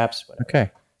 10 reps. Whatever.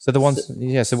 Okay. So the ones,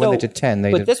 when they did 10,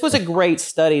 they But did, this was a great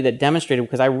study that demonstrated,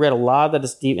 because I read a lot of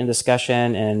this deep in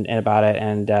discussion and about it,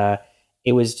 and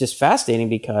it was just fascinating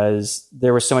because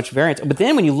there was so much variance. But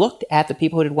then when you looked at the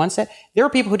people who did 1 set, there were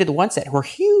people who did the 1 set who were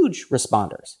huge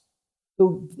responders,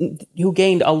 who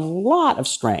gained a lot of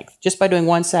strength just by doing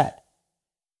 1 set.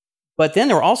 But then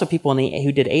there were also people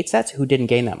who did 8 sets who didn't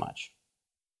gain that much.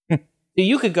 So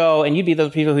you could go and you'd be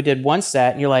those people who did 1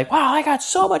 set and you're like, wow, I got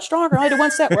so much stronger. I did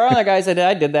 1 set. Where other guys said,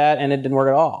 I did that and it didn't work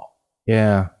at all.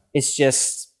 Yeah. It's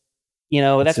just,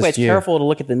 that's why it's careful to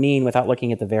look at the mean without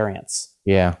looking at the variance.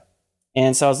 Yeah.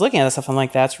 And so I was looking at this stuff. I'm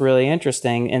like, that's really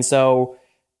interesting. And so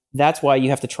that's why you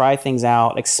have to try things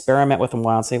out, experiment with them a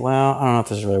while and say, well, I don't know if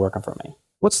this is really working for me.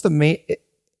 What's the mean?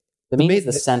 The mean is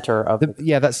the center of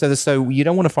so you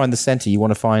don't want to find the center. You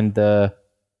want to find the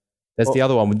the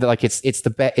other one. Like it's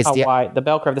the wide the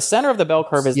bell curve. The center of the bell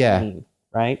curve is the mean,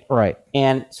 right? Right.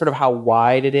 And sort of how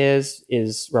wide it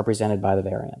is represented by the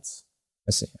variance.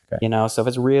 I see. Okay. So if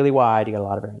it's really wide, you got a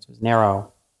lot of variance. If it's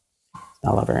narrow,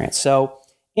 not a lot of variance. So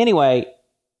anyway,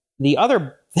 the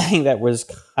other thing that was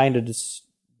kind of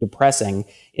depressing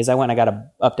is I went and I got an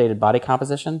updated body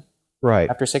composition. Right.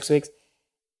 After 6 weeks.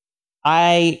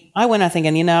 I went out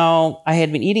thinking, I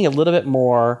had been eating a little bit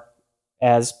more,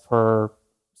 as per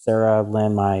Sarah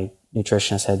Lynn, my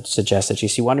nutritionist, had suggested.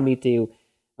 She wanted me to,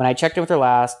 when I checked in with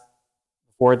her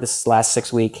before this last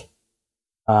 6 week,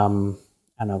 period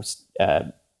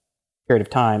of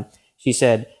time, she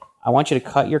said, I want you to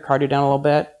cut your cardio down a little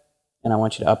bit, and I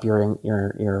want you to up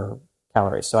your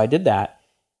calories. So I did that.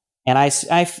 And I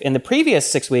in the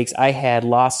previous 6 weeks, I had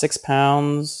lost 6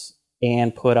 pounds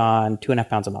and put on 2.5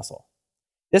 pounds of muscle.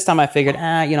 This time I figured,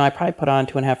 I probably put on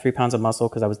 2.5, 3 pounds of muscle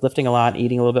because I was lifting a lot,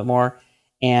 eating a little bit more.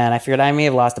 And I figured I may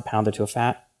have lost 1 pound or 2 of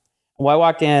fat. Well, I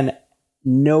walked in,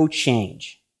 no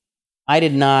change. I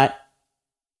did not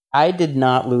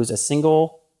lose a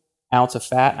single ounce of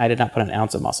fat. I did not put an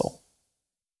ounce of muscle.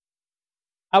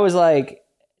 I was like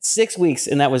 6 weeks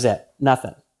and that was it.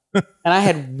 Nothing. And I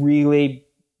had really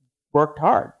worked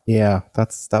hard. Yeah,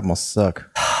 that must suck.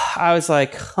 I was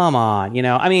like, come on.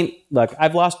 Look,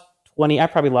 I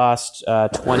probably lost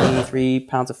 23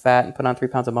 pounds of fat and put on 3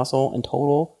 pounds of muscle in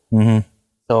total. Mm-hmm.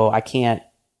 So I can't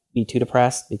be too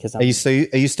depressed because are you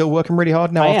still working really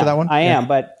hard now after that one? I am,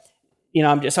 but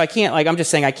I'm just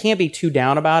saying I can't be too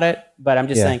down about it, but I'm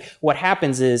just saying what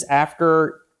happens is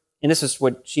after, and this is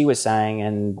what she was saying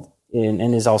and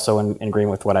is also in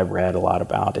agreement with what I've read a lot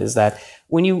about, is that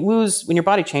when your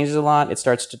body changes a lot, it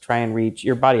starts to try and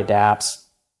your body adapts.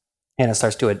 And it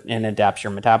starts to and adapts,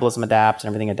 your metabolism adapts, and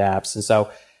everything adapts. And so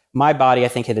my body, I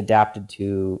think, had adapted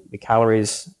to the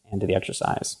calories and to the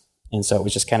exercise. And so it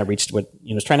was just kind of reached what,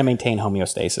 was trying to maintain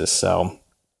homeostasis. So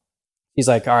he's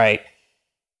like, all right,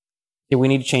 we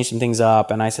need to change some things up.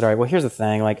 And I said, all right, well, here's the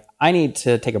thing. Like, I need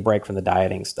to take a break from the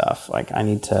dieting stuff. Like, I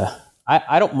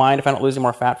don't mind if I don't lose any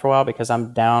more fat for a while because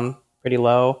I'm down pretty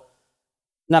low.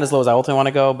 Not as low as I ultimately want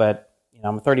to go, but,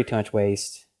 I'm a 32-inch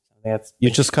waist. You're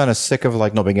just kind of sick of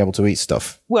not being able to eat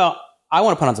stuff. Well, I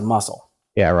want to put on some muscle.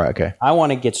 Yeah, right. Okay. I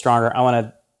want to get stronger. I want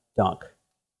to dunk.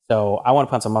 So I want to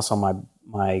put on some muscle on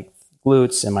my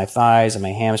glutes and my thighs and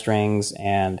my hamstrings.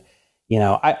 And,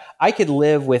 I could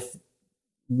live with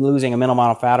losing a minimal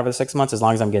amount of fat over 6 months as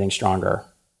long as I'm getting stronger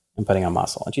and putting on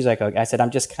muscle. And she's like, I said, I'm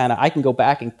just I can go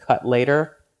back and cut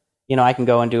later. I can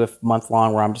go and do a month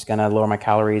long where I'm just going to lower my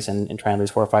calories and try and lose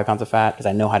 4 or 5 pounds of fat because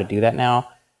I know how to do that now.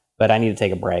 But I need to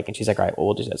take a break. And she's like, all right, well,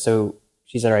 we'll do that. So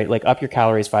she said, all right, up your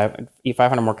calories, eat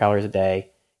 500 more calories a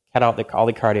day, cut out all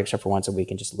the cardio except for once a week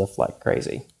and just lift like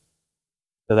crazy.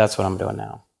 So that's what I'm doing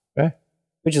now. Okay.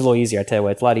 Which is a little easier. I tell you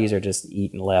what, it's a lot easier to just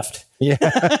eat and lift. Yeah.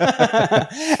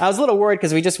 I was a little worried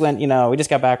because we just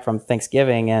got back from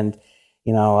Thanksgiving and,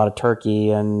 a lot of turkey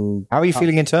and. How are you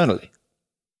feeling internally?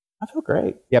 I feel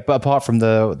great. Yeah, but apart from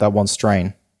that one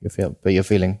strain, you're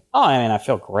feeling. Oh, I mean, I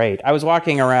feel great. I was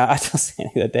walking around. I was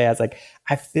saying the other day, I was like,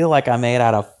 I feel like I'm made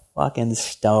out of fucking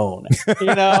stone.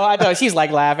 I know she's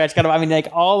like laughing. Like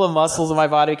all the muscles in my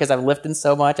body because I'm lifting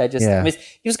so much. I mean,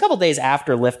 it was a couple days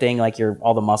after lifting, like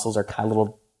all the muscles are kind of a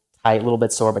little tight, a little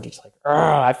bit sore, but you're just like,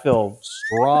 I feel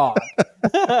strong.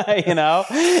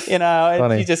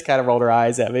 She just kind of rolled her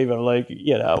eyes at me, but I'm like,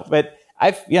 but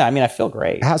I feel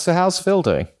great. How's Phil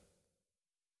doing?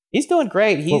 He's doing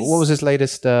great. What was his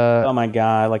latest? Oh my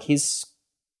God. Like he's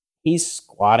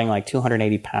squatting like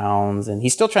 280 pounds and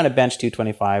he's still trying to bench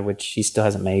 225, which he still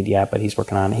hasn't made yet, but he's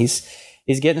working on it.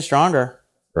 He's getting stronger.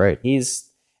 Great.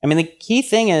 The key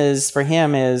thing is for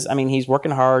him is, he's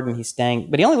working hard and he's staying,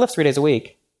 but he only lifts 3 days a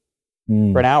week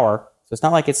for an hour. So it's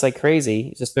not like it's like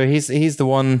crazy. So he's the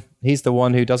one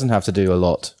who doesn't have to do a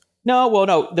lot.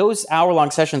 No, those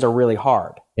hour-long sessions are really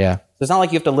hard. Yeah. So it's not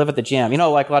like you have to live at the gym.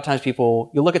 Like a lot of times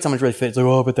you look at someone who's really fit, it's like,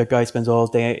 oh, but that guy spends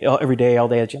every day, all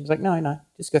day at the gym. It's like, no,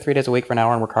 just go 3 days a week for an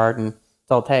hour and work hard and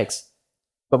that's all it takes.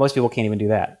 But most people can't even do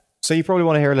that. So you probably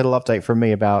want to hear a little update from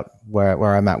me about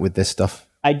where I'm at with this stuff.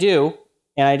 I do.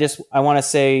 And I want to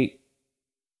say,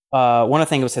 one of the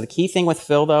things, the key thing with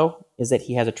Phil though, is that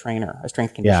he has a trainer, a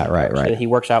strength conditioning coach that he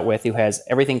works out with who has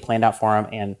everything planned out for him.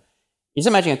 And just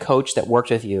imagine a coach that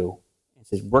works with you and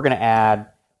says, we're going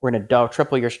to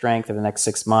triple your strength in the next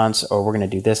 6 months, or we're going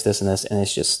to do this, this, and this. And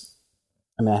it's just,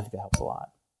 I think that helps a lot.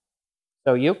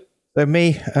 So you? So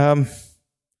me,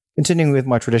 continuing with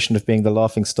my tradition of being the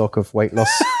laughing stock of weight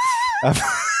loss,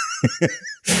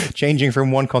 changing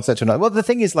from one concept to another. Well, the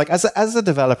thing is, like, as a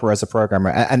developer, as a programmer,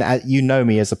 and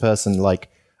me as a person, like,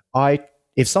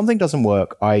 if something doesn't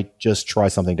work, I just try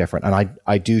something different. And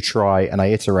I do try and I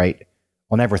iterate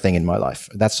on everything in my life.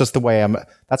 That's just the way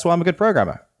that's why I'm a good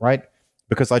programmer, right?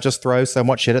 Because I just throw so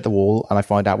much shit at the wall and I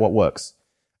find out what works.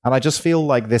 And I just feel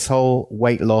like this whole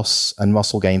weight loss and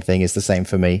muscle gain thing is the same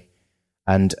for me.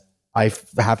 And I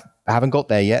haven't got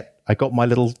there yet. I got my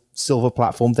little silver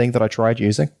platform thing that I tried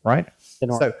using, right?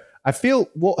 So I feel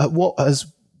what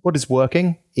is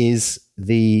working is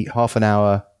the half an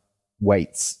hour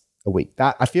weights a week.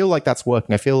 That I feel like that's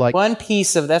working. I feel like one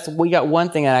piece of that's we got one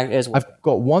thing that is working. I've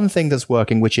got one thing that's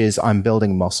working, which is I'm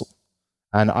building muscle.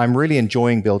 And I'm really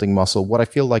enjoying building muscle. What I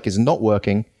feel like is not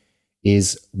working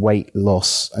is weight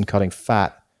loss and cutting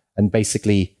fat and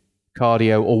basically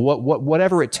cardio or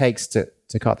whatever it takes to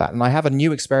cut that. And I have a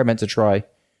new experiment to try.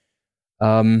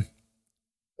 But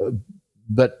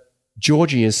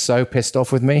Georgie is so pissed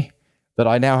off with me that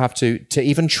I now have to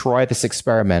even try this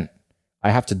experiment. I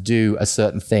have to do a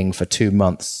certain thing for 2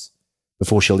 months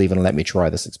before she'll even let me try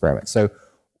this experiment. So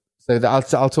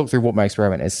I'll talk through what my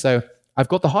experiment is. So I've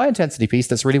got the high intensity piece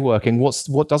that's really working.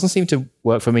 What doesn't seem to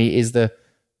work for me is the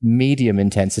medium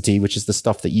intensity, which is the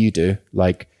stuff that you do,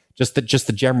 like just the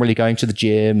generally going to the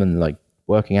gym and like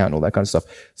working out and all that kind of stuff.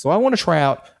 So I want to try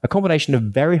out a combination of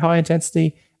very high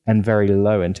intensity and very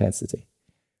low intensity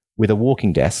with a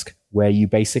walking desk where you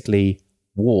basically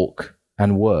walk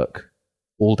and work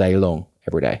all day long,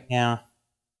 every day. Yeah.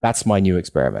 That's my new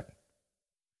experiment.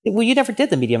 Well, you never did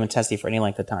the medium intensity for any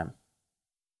length of time.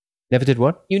 Never did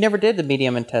what? You never did the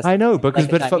medium intensity. I know, because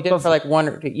you did it for like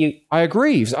one. I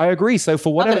agree. So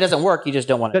for whatever not that it doesn't work, you just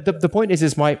don't want it. The point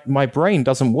is my brain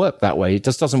doesn't work that way. It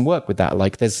just doesn't work with that.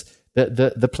 Like there's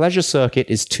the pleasure circuit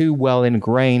is too well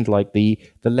ingrained. Like the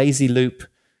lazy loop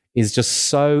is just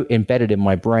so embedded in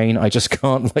my brain. I just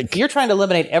can't like. You're trying to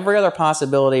eliminate every other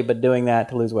possibility, but doing that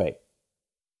to lose weight.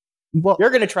 Well, you're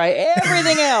going to try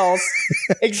everything else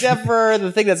except for the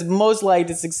thing that's most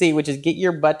likely to succeed, which is get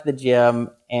your butt to the gym.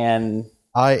 And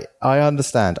I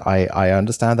understand. I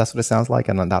understand that's what it sounds like,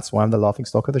 and that's why I'm the laughing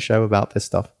stock of the show about this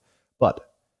stuff. But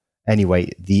anyway,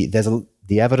 the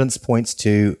evidence points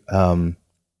to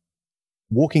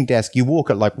walking desk. You walk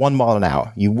at like 1 mile an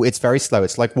hour. It's very slow.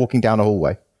 It's like walking down a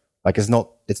hallway. Like it's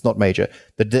not major.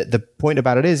 The point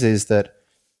about it is that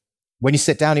when you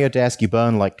sit down at your desk, you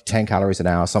burn like 10 calories an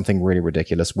hour, something really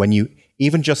ridiculous. When you,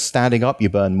 even just standing up, you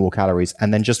burn more calories.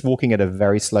 And then just walking at a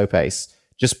very slow pace,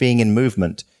 just being in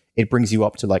movement, it brings you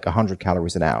up to like 100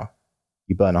 calories an hour.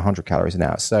 You burn 100 calories an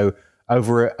hour. So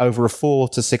over a 4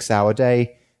 to 6 hour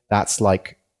day, that's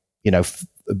like,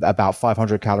 about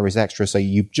 500 calories extra. So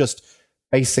you just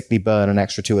basically burn an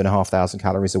extra 2,500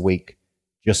 calories a week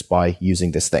just by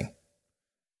using this thing.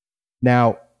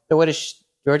 Now, so what does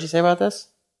Georgie say about this?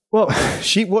 Well,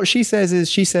 what she says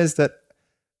is that,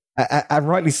 and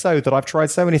rightly so, that I've tried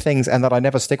so many things and that I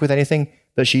never stick with anything,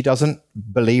 that she doesn't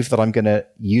believe that I'm going to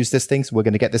use this thing. So we're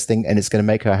going to get this thing and it's going to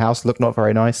make her house look not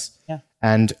very nice. Yeah.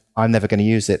 And I'm never going to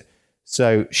use it.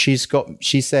 So she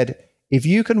said, if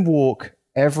you can walk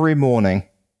every morning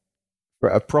for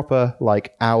a proper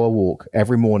hour walk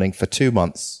every morning for 2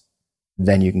 months,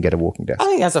 then you can get a walking desk. I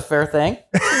think that's a fair thing.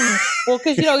 Well,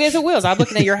 because, it's a wheels. I'm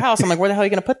looking at your house. I'm like, where the hell are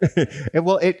you going to put this?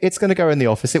 It's going to go in the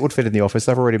office. It would fit in the office.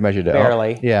 I've already measured it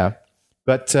Barely. up. Yeah.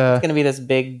 But it's going to be this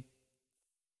big.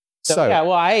 So yeah,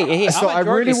 well,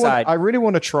 I really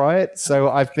want to try it. So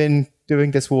I've been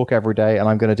doing this walk every day, and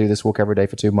I'm going to do this walk every day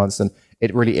for 2 months. And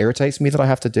it really irritates me that I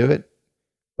have to do it,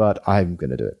 but I'm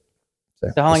going to do it.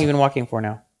 So how long have you been walking for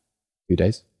now? 2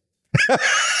 days.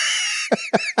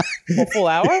 A full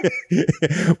hour?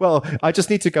 Well, I just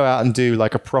need to go out and do a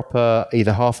proper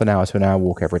either half an hour to an hour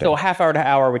walk every day. So half hour to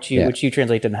hour, which you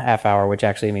translate to half hour, which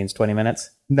actually means 20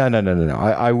 minutes? No.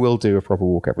 I will do a proper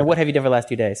walk every day. What have you done for the last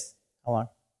 2 days? How long?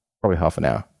 Probably half an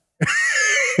hour.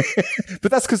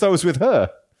 But that's because I was with her.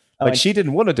 She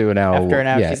didn't want to do an hour. After an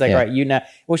hour, she's like, right, you know.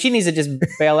 Well, she needs to just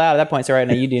bail out at that point. So right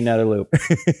now, you do another loop.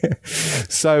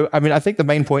 So, I think the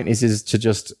main point is to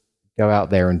just go out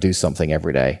there and do something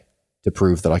every day to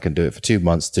prove that I can do it for 2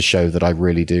 months, to show that I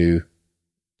really do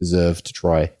deserve to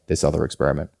try this other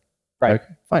experiment. Right.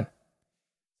 Okay, fine.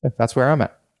 So that's where I'm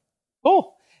at.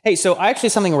 Cool. Hey, so actually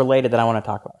something related that I want to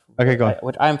talk about. Okay, go on.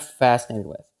 Which I'm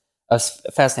fascinated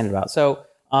about. So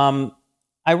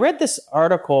I read this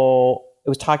article. It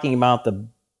was talking about the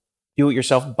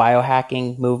do-it-yourself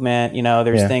biohacking movement.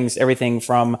 There's things, everything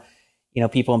from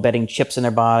people embedding chips in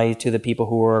their body to the people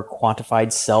who are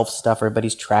quantified self stuff.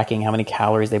 Everybody's tracking how many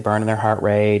calories they burn in their heart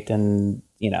rate, and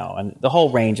and the whole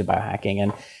range of biohacking.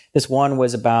 And this one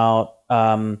was about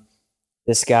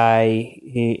this guy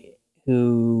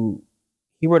who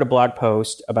wrote a blog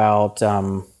post about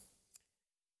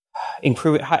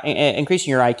increasing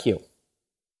your IQ,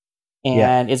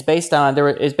 and it's based on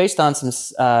some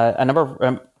number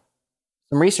of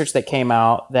some research that came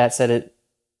out that said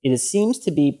it seems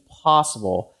to be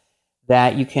possible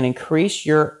that you can increase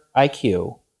your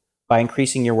IQ by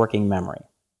increasing your working memory.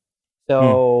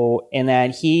 So, and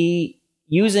that he,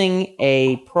 using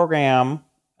a program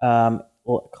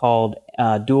called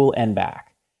Dual NBAC.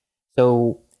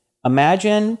 So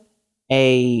imagine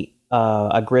a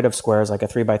grid of squares, like a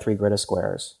 3x3 grid of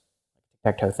squares,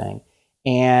 tic-tac-toe thing.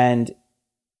 And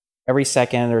every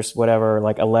second there's whatever,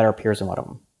 a letter appears in one of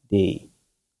them, D,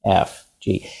 F,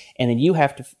 G. And then you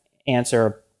have to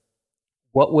answer,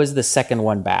 what was the second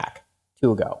one back?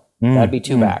 2 ago. That'd be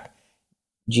 2 back.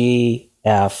 G,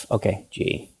 F, okay,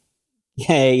 G.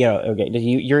 Okay,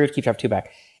 you're keep track of 2 back.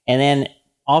 And then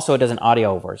also it does an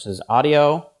audio versus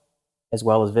audio as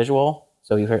well as visual.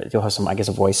 So you'll have some, I guess,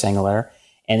 a voice saying a letter.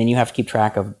 And then you have to keep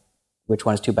track of which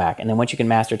one is 2 back. And then once you can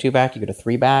master 2 back, you go to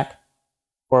 3 back,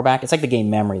 4 back. It's like the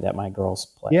game Memory that my girls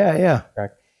play. Yeah.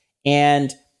 Correct.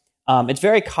 And it's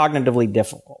very cognitively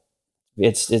difficult.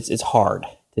 It's hard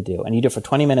to do. And you do it for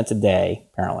 20 minutes a day,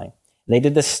 apparently. They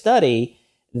did this study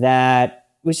that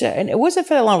was, and it wasn't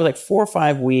for that long, it was like 4 or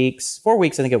 5 weeks, 4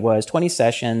 weeks, I think it was, 20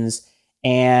 sessions.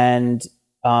 And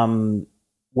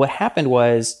what happened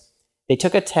was they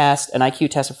took a test, an IQ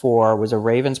test before was a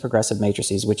Raven's progressive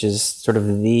matrices, which is sort of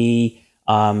the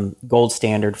gold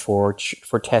standard for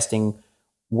testing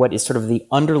what is sort of the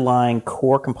underlying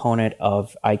core component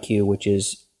of IQ, which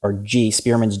is, or G,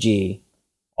 Spearman's G,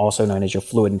 also known as your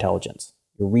fluid intelligence,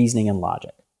 your reasoning and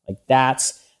logic.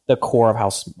 That's the core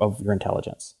of your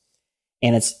intelligence.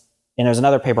 And there's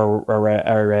another paper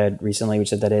I read recently which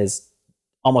said that is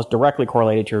almost directly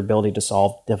correlated to your ability to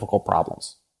solve difficult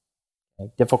problems.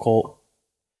 Okay? Difficult,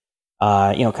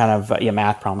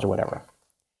 math problems or whatever.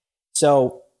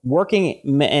 So working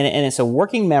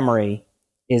memory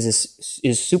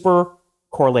is super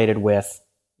correlated with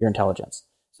your intelligence.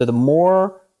 So the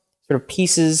more sort of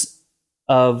pieces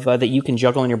of that you can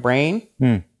juggle in your brain,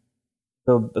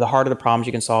 the harder the problems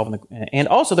you can solve, and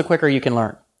also the quicker you can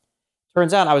learn.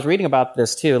 Turns out, I was reading about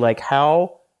this too, like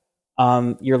how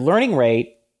your learning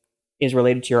rate is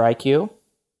related to your IQ,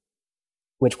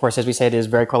 which, of course, as we said, is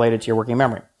very correlated to your working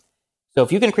memory. So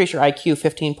if you can increase your IQ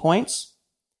 15 points,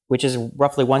 which is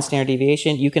roughly 1 standard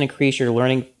deviation, you can increase your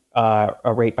learning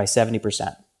rate by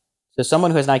 70%. So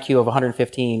someone who has an IQ of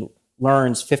 115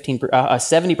 learns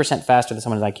 70% faster than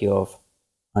someone who has an IQ of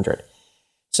 100.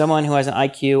 Someone who has an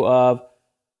IQ of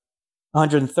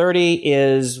 130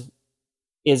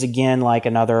 is again like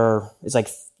another, it's like,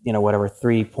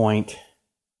 3 point,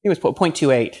 it was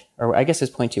 0.28, or I guess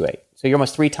it's 0.28. So you're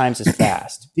almost 3 times as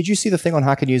fast. Did you see the thing on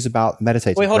Hacker News about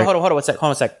meditating? Wait, hold on. Hold on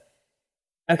one sec.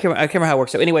 I can't remember how it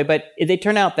works. So anyway, but they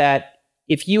turned out that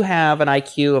if you have an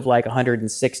IQ of like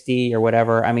 160 or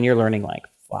whatever, I mean, you're learning like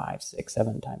 5, 6,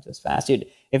 7 times as fast.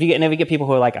 If you get people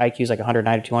who are like IQs like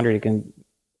 190, 200,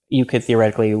 you could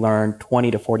theoretically learn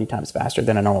 20 to 40 times faster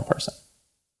than a normal person,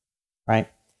 right?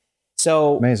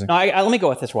 So amazing. No, let me go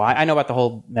with this. Why I know about the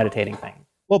whole meditating thing.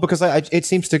 Well, because it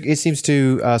seems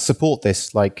to support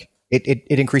this. Like it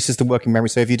increases the working memory.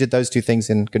 So if you did those two things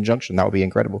in conjunction, that would be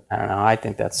incredible. I don't know. I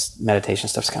think that's meditation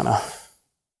stuff's kind of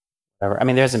whatever. I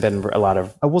mean, there hasn't been a lot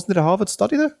of. Wasn't it a Harvard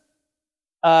study though?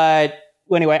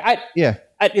 Well, anyway,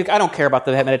 I don't care about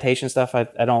the meditation stuff.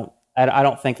 I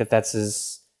don't think that that's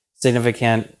as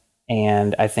significant,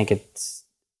 and I think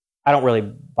I don't really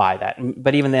buy that.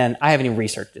 But even then, I haven't even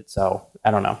researched it, so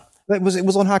I don't know. It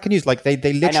was on Hacker News. Like they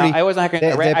literally. I wasn't Hacker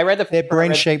News. I read their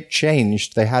brain shape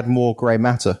changed. They had more gray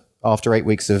matter after 8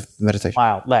 weeks of meditation.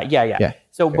 Wow. Yeah.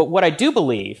 So, okay. But what I do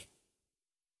believe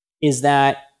is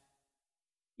that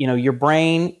your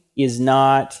brain is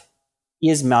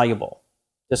malleable,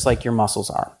 just like your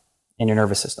muscles are in your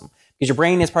nervous system, because your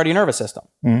brain is part of your nervous system,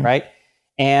 right?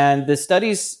 And the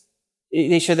studies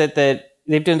they show that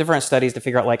they've done different studies to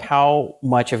figure out like how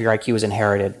much of your IQ is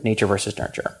inherited, nature versus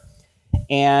nurture.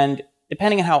 And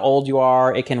depending on how old you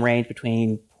are, it can range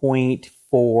between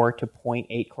 0.4 to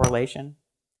 0.8 correlation.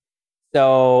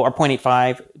 So, or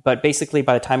 0.85. But basically,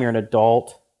 by the time you're an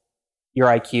adult, your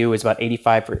IQ is about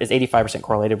 85%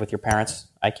 correlated with your parents'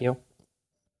 IQ. Does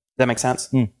that make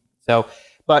sense? So,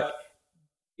 but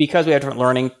because we have different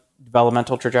learning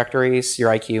developmental trajectories,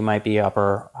 your IQ might be up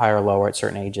or higher or lower at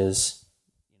certain ages.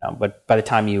 But by the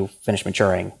time you finish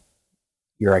maturing,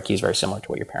 your IQ is very similar to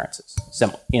what your parents is,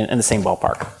 in the same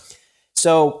ballpark.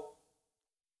 So,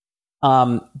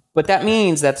 but that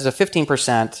means that there's a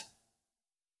 15%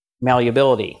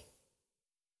 malleability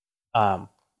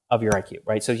of your IQ,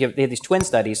 right? So they have these twin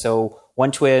studies. So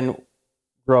one twin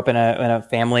grew up in a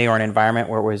family or an environment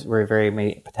where it was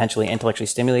very potentially intellectually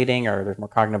stimulating, or there's more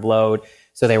cognitive load.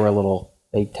 So they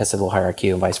tested a little higher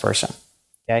IQ and vice versa.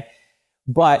 Okay,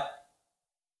 but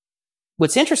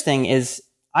what's interesting is,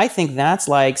 I think that's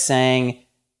like saying,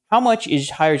 how much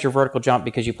higher is your vertical jump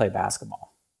because you play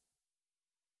basketball?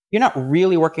 You're not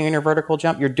really working on your vertical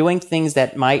jump. You're doing things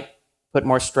that might put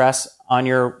more stress on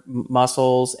your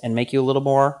muscles and make you a little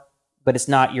more, but it's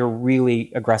not you're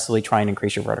really aggressively trying to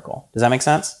increase your vertical. Does that make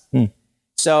sense?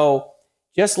 So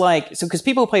because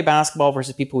people who play basketball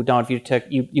versus people who don't, if you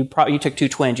took two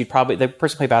twins, the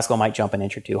person who played basketball might jump an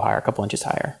inch or two higher, a couple inches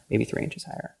higher, maybe 3 inches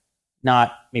higher.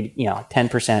 Not maybe 10%,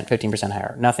 15%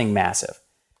 higher, nothing massive.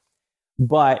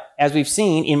 But as we've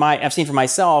seen I've seen for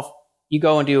myself, you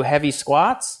go and do heavy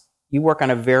squats, you work on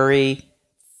a very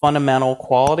fundamental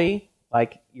quality,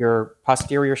 like your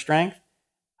posterior strength.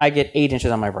 I get 8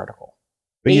 inches on my vertical.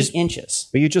 But 8 inches.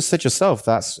 But you just said yourself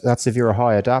that's if you're a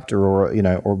high adapter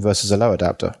or versus a low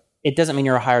adapter. It doesn't mean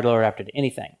you're a higher or lower adapter to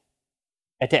anything.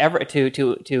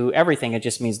 To everything, it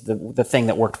just means the thing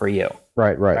that worked for you.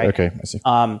 Right. Okay, I see.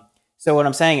 So what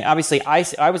I'm saying, obviously,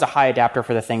 I was a high adapter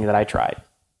for the thing that I tried.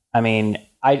 I mean,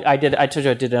 I told you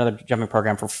I did another jumping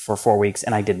program for 4 weeks,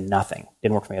 and I did nothing.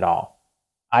 Didn't work for me at all.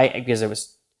 Because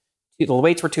the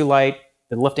weights were too light,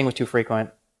 the lifting was too frequent,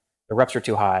 the reps were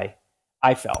too high.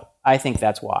 I think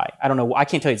that's why. I don't know. I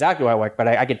can't tell you exactly why I worked, but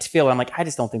I get to feel it. I'm like, I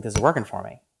just don't think this is working for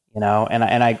me,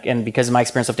 And because of my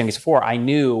experience lifting weights before, I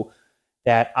knew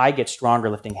that I get stronger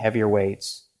lifting heavier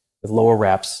weights with lower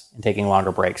reps and taking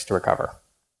longer breaks to recover.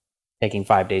 Taking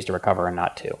 5 days to recover and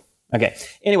not 2. Okay.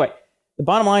 Anyway, the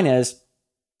bottom line is,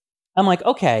 I'm like,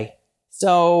 okay,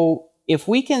 so if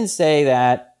we can say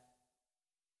that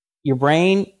your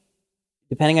brain,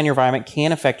 depending on your environment,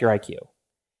 can affect your IQ,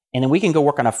 and then we can go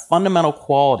work on a fundamental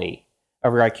quality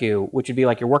of your IQ, which would be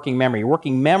like your working memory. Your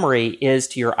working memory is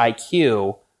to your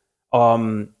IQ,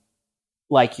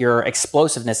 like your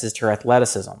explosiveness is to your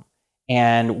athleticism.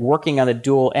 And working on the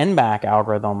dual NBAC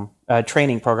algorithm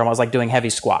training program, I was like doing heavy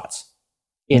squats.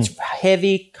 It's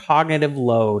heavy cognitive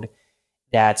load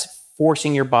that's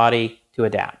forcing your body to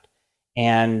adapt.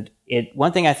 And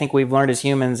one thing I think we've learned as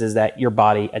humans is that your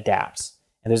body adapts.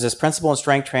 And there's this principle in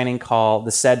strength training called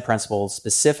the SAID principle,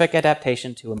 specific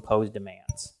adaptation to imposed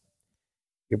demands.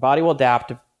 Your body will adapt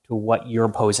to what you're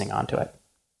imposing onto it.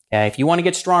 Okay? If you want to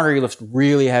get stronger, you lift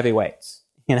really heavy weights.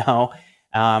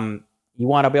 You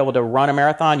want to be able to run a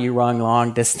marathon, you run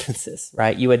long distances,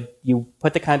 right? You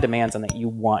put the kind of demands on that you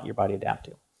want your body to adapt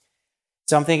to.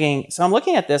 So I'm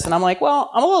looking at this and I'm like,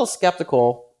 well, I'm a little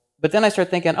skeptical, but then I start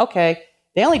thinking, okay,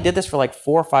 they only did this for like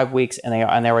 4 or 5 weeks, and they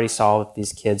already saw that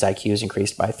these kids' IQs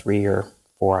increased by 3 or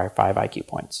 4 or 5 IQ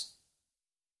points.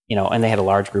 And they had a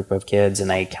large group of kids, and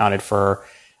they accounted for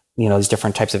these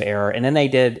different types of error. And then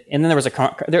there was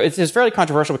it's fairly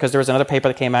controversial because there was another paper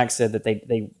that came out and said that there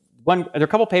are a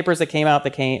couple papers that came out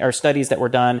or studies that were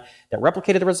done that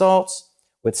replicated the results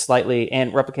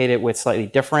replicated with slightly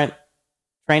different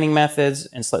training methods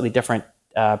and slightly different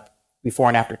before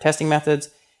and after testing methods.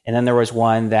 And then there was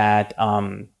one but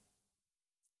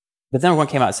then one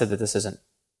came out and said that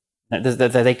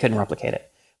that they couldn't replicate it.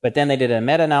 But then they did a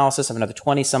meta-analysis of another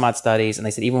 20 some odd studies, and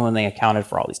they said even when they accounted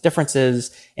for all these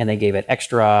differences and they gave it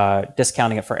extra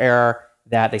discounting it for error,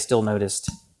 that they still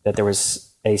noticed that there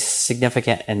was a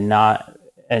significant and not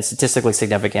a statistically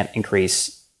significant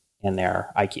increase in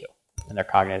their IQ and their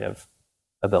cognitive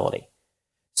ability.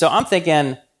 So I'm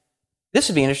thinking this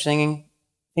would be an interesting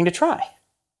thing to try,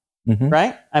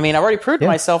 right? I mean, I've already proved to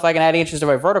myself I can add inches to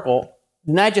my vertical,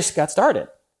 and I just got started.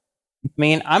 I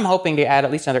mean, I'm hoping to add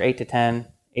at least another 8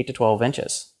 to 12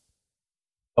 inches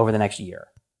over the next year.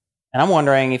 And I'm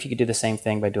wondering if you could do the same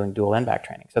thing by doing dual end back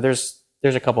training. So there's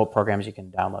a couple of programs you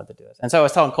can download to do this. And so I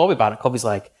was telling Colby about it. Colby's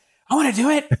like, I want to do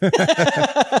it.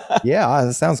 Yeah,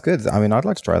 that sounds good. I mean, I'd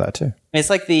like to try that too. It's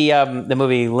like the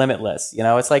movie Limitless.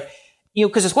 It's like,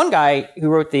 because this one guy who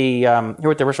wrote the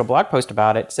original blog post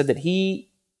about it said that he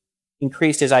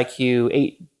increased his IQ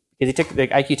because he took the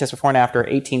IQ test before and after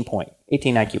 18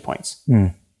 IQ points.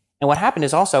 And what happened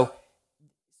is also,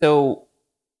 so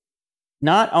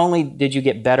not only did you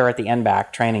get better at the end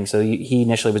back training, so he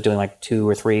initially was doing like 2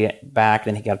 or 3 back,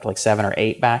 then he got up to like 7 or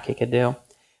 8 back he could do,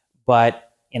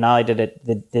 but not only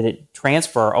did it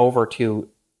transfer over to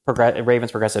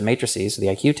Raven's progressive matrices, the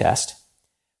IQ test,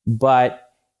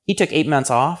 but he took 8 months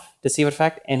off to see what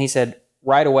effect, and he said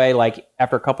right away, like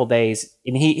after a couple days,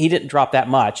 and he didn't drop that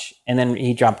much, and then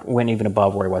went even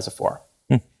above where he was before.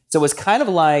 So it was kind of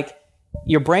like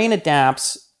your brain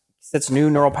adapts, sets new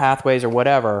neural pathways or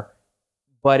whatever,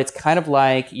 but it's kind of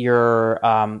like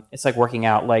it's like working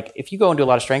out. Like if you go and do a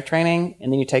lot of strength training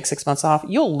and then you take 6 months off,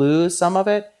 you'll lose some of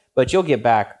it, but you'll get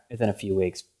back within a few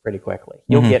weeks pretty quickly.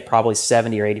 You'll get probably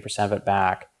 70 or 80% of it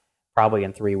back probably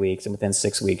in 3 weeks, and within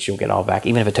 6 weeks you'll get all back,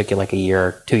 even if it took you like a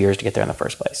year, 2 years to get there in the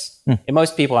first place. And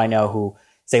most people I know who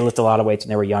say lift a lot of weights when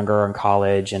they were younger or in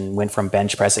college and went from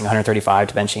bench pressing 135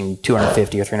 to benching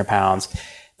 250 or 300 pounds,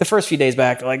 the first few days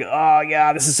back, they're like, oh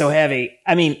yeah, this is so heavy.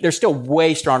 I mean, they're still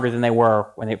way stronger than they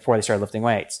were before they started lifting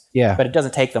weights. Yeah. But it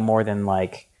doesn't take them more than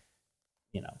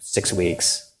 6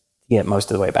 weeks to get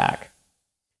most of the way back.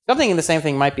 So I'm thinking the same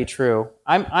thing might be true.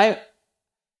 That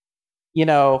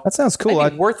sounds cool.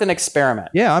 Worth an experiment.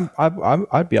 Yeah,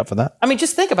 I'd be up for that. I mean,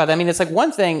 just think about that. I mean, it's like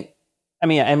one thing. I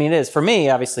mean, it is for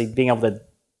me. Obviously, being able to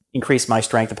increase my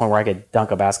strength to the point where I could dunk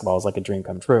a basketball is like a dream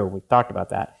come true. We've talked about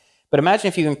that. But imagine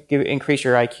if you can increase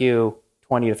your IQ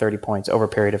 20 to 30 points over a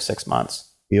period of 6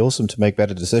 months. Be awesome to make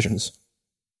better decisions.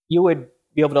 You would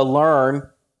be able to learn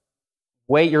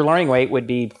weight. Your learning weight would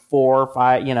be 4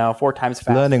 times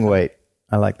faster. Learning weight.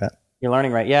 I like that. Your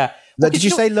learning rate, yeah. Did you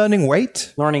say learning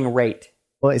weight? Learning rate.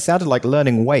 Well, it sounded like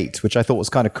learning weight, which I thought was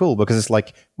kind of cool because it's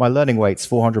like my learning weight's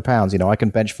 400 pounds. I can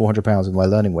bench 400 pounds with my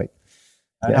learning weight.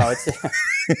 I know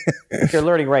it's your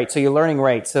learning rate. So your learning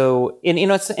rate. So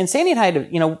Sandy and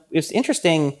I, it's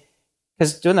interesting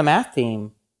because doing the math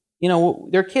team, there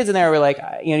are kids in there who are like,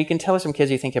 you can tell some kids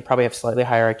you think probably have slightly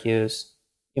higher IQs.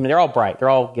 I mean, they're all bright, they're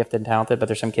all gifted and talented, but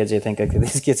there's some kids you think like,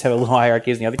 these kids have a little higher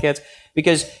IQs than the other kids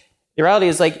because the reality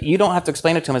is like you don't have to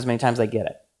explain it to them as many times as they get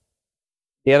it.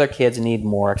 The other kids need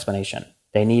more explanation.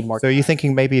 They need more. So are you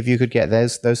thinking maybe if you could get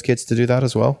those kids to do that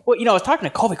as well? Well, I was talking to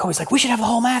Colby. Colby's like, we should have the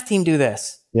whole math team do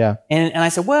this. Yeah. And I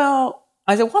said, why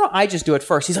don't I just do it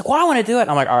first? He's like, well, I want to do it.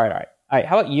 I'm like, all right.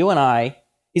 How about you and I?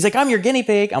 He's like, I'm your guinea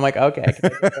pig. I'm like, okay.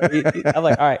 I'm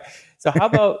like, all right. So how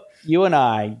about you and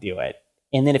I do it?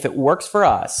 And then if it works for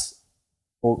us,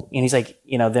 and he's like,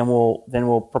 then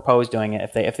we'll propose doing it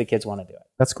if the kids want to do it.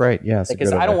 That's great. Yeah.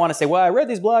 Because I don't want to say, well, I read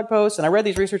these blog posts and I read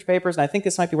these research papers and I think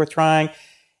this might be worth trying.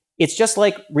 It's just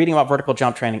like reading about vertical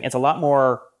jump training. It's a lot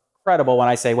more credible when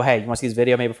I say, well, hey, you want to see this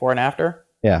video maybe before and after?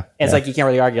 Yeah. And it's like you can't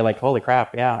really argue like, holy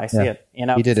crap, yeah, I see it.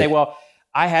 You did say, well,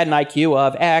 I had an IQ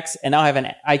of X and now I have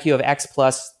an IQ of X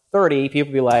plus 30.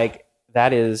 People be like,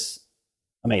 that is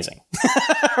amazing.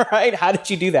 Right? How did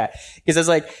you do that? Because it's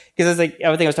like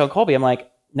everything I was telling Colby, I'm like,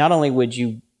 not only would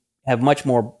you have much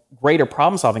more greater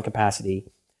problem solving capacity,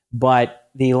 but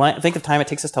the length of time it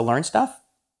takes us to learn stuff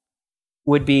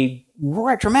would be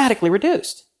dramatically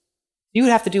reduced. You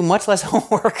would have to do much less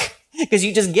homework because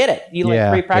you just get it. You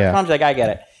create practical problems, like I get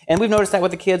it. And we've noticed that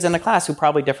with the kids in the class who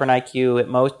probably different IQ at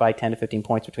most by 10 to 15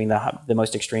 points between the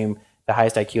most extreme the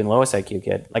highest IQ and lowest IQ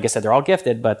kid. Like I said, they're all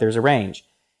gifted, but there's a range.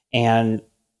 And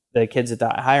the kids at the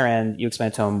higher end, you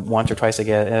explain to them once or twice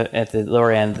again. At the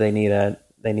lower end, they need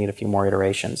a few more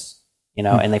iterations,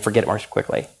 and they forget it more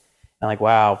quickly. And like,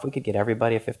 wow, if we could get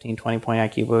everybody a 15, 20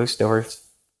 point IQ boost over,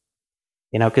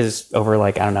 because over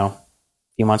like, I don't know,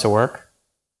 a few months of work,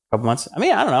 a couple months. I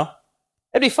mean, I don't know.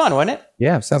 It'd be fun, wouldn't it?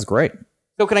 Yeah, sounds great.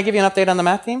 So can I give you an update on the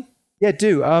math team? Yeah,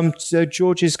 do. So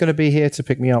George is going to be here to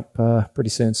pick me up pretty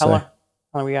soon. So How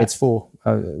long we got? It's 4.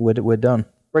 We're done.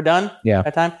 We're done? Yeah.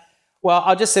 That time? Well,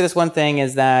 I'll just say this one thing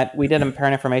is that we did a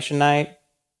parent information night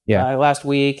last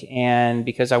week. And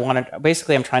because I'm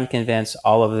trying to convince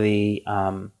all of the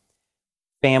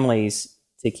families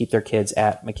to keep their kids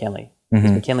at McKinley.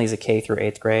 Mm-hmm. McKinley is a K through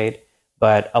 8th grade,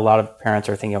 but a lot of parents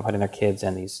are thinking of putting their kids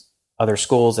in these other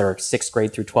schools that are 6th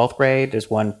grade through 12th grade. There's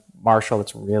one, Marshall,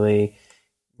 that's really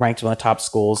ranked as one of the top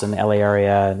schools in the LA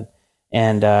area.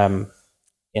 And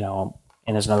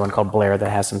there's another one called Blair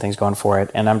that has some things going for it.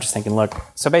 And I'm just thinking, look,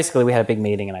 so basically we had a big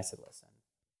meeting and I said, listen,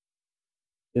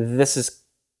 this is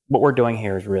what we're doing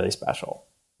here is really special.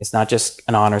 It's not just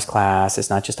an honors class. It's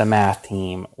not just a math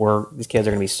team. These kids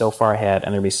are going to be so far ahead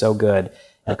and they're going to be so good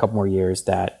in a couple more years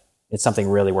that it's something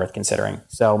really worth considering.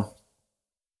 So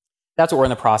that's what we're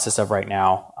in the process of right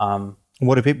now.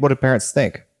 What do parents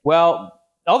think? Well,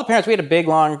 all the parents, we had a big,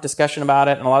 long discussion about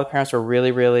it. And a lot of the parents were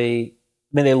really, really,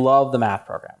 they love the math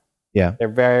program. Yeah. They're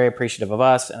very appreciative of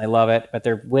us and they love it, but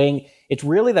it's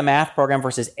really the math program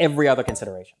versus every other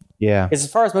consideration. Yeah. Because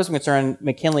as far as most are concerned,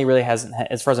 McKinley really hasn't,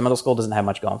 as far as the middle school, doesn't have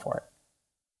much going for it.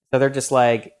 So they're just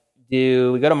like,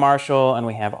 we go to Marshall and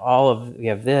we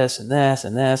have this and this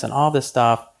and this and all this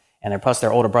stuff. And then plus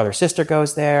their older brother, sister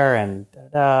goes there and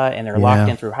they're locked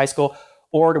in through high school.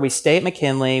 Or do we stay at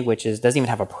McKinley, which doesn't even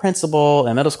have a principal,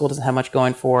 and middle school doesn't have much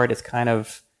going for it. It's kind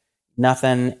of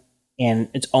nothing. And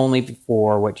it's only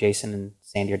for what Jason and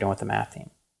Sandy are doing with the math team.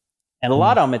 And a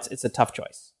lot of them, it's a tough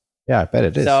choice. Yeah, I bet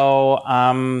it is. So,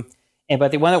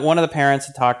 but one of the parents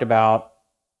had talked about,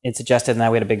 it suggested,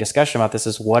 and we had a big discussion about this,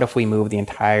 is what if we move the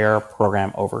entire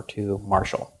program over to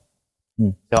Marshall?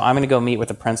 So I'm going to go meet with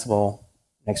the principal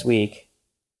next week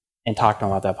and talk to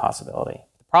him about that possibility.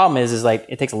 The problem is like,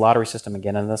 it takes a lottery system to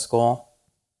get into the school.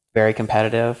 Very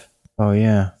competitive. Oh,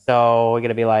 yeah. So we're going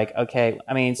to be like, okay,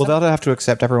 I mean... Well, they'll have to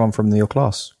accept everyone from your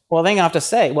class. Well, then I have to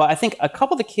say, I think a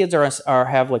couple of the kids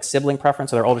have like sibling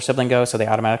preference, so their older sibling goes, so they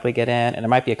automatically get in. And there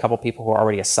might be a couple of people who are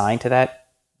already assigned to that.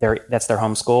 That's their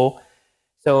home school.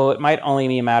 So it might only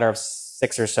be a matter of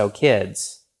 6 or so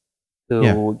kids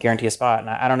who guarantee a spot. And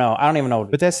I don't know. I don't even know.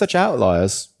 But they're such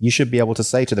outliers. You should be able to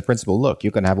say to the principal, look,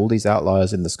 you're going to have all these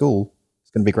outliers in the school.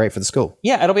 It's going to be great for the school.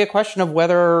 Yeah, it'll be a question of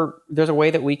whether there's a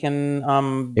way that we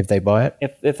can... if they buy it?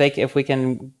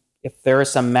 If there is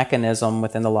some mechanism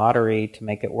within the lottery to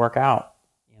make it work out,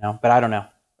 but I don't know.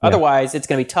 Yeah. Otherwise, it's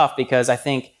going to be tough because I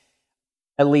think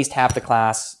at least half the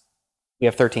class, we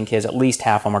have 13 kids, at least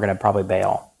half of them are going to probably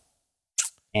bail.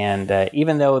 And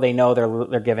even though they know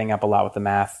they're giving up a lot with the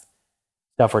math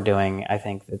stuff we're doing, I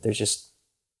think that there's just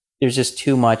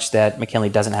too much that McKinley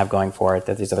doesn't have going for it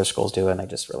that these other schools do. And they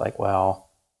just were like,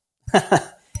 well,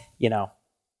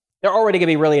 they're already going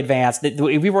to be really advanced.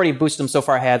 We've already boosted them so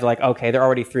far ahead. They're like, okay, they're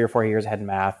already 3 or 4 years ahead in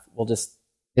math. We'll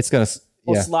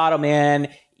slot them in,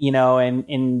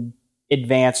 in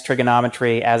advanced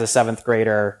trigonometry as a 7th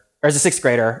grader or as a 6th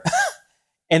grader.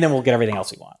 And then we'll get everything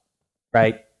else we want.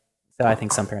 Right. So I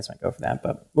think some parents might go for that,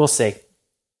 but we'll see.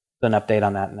 An update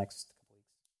on that next couple weeks.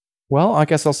 Well, I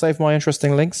guess I'll save my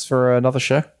interesting links for another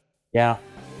show. Yeah.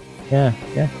 Yeah.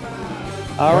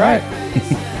 All right.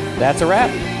 That's a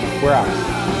wrap. We're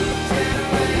out.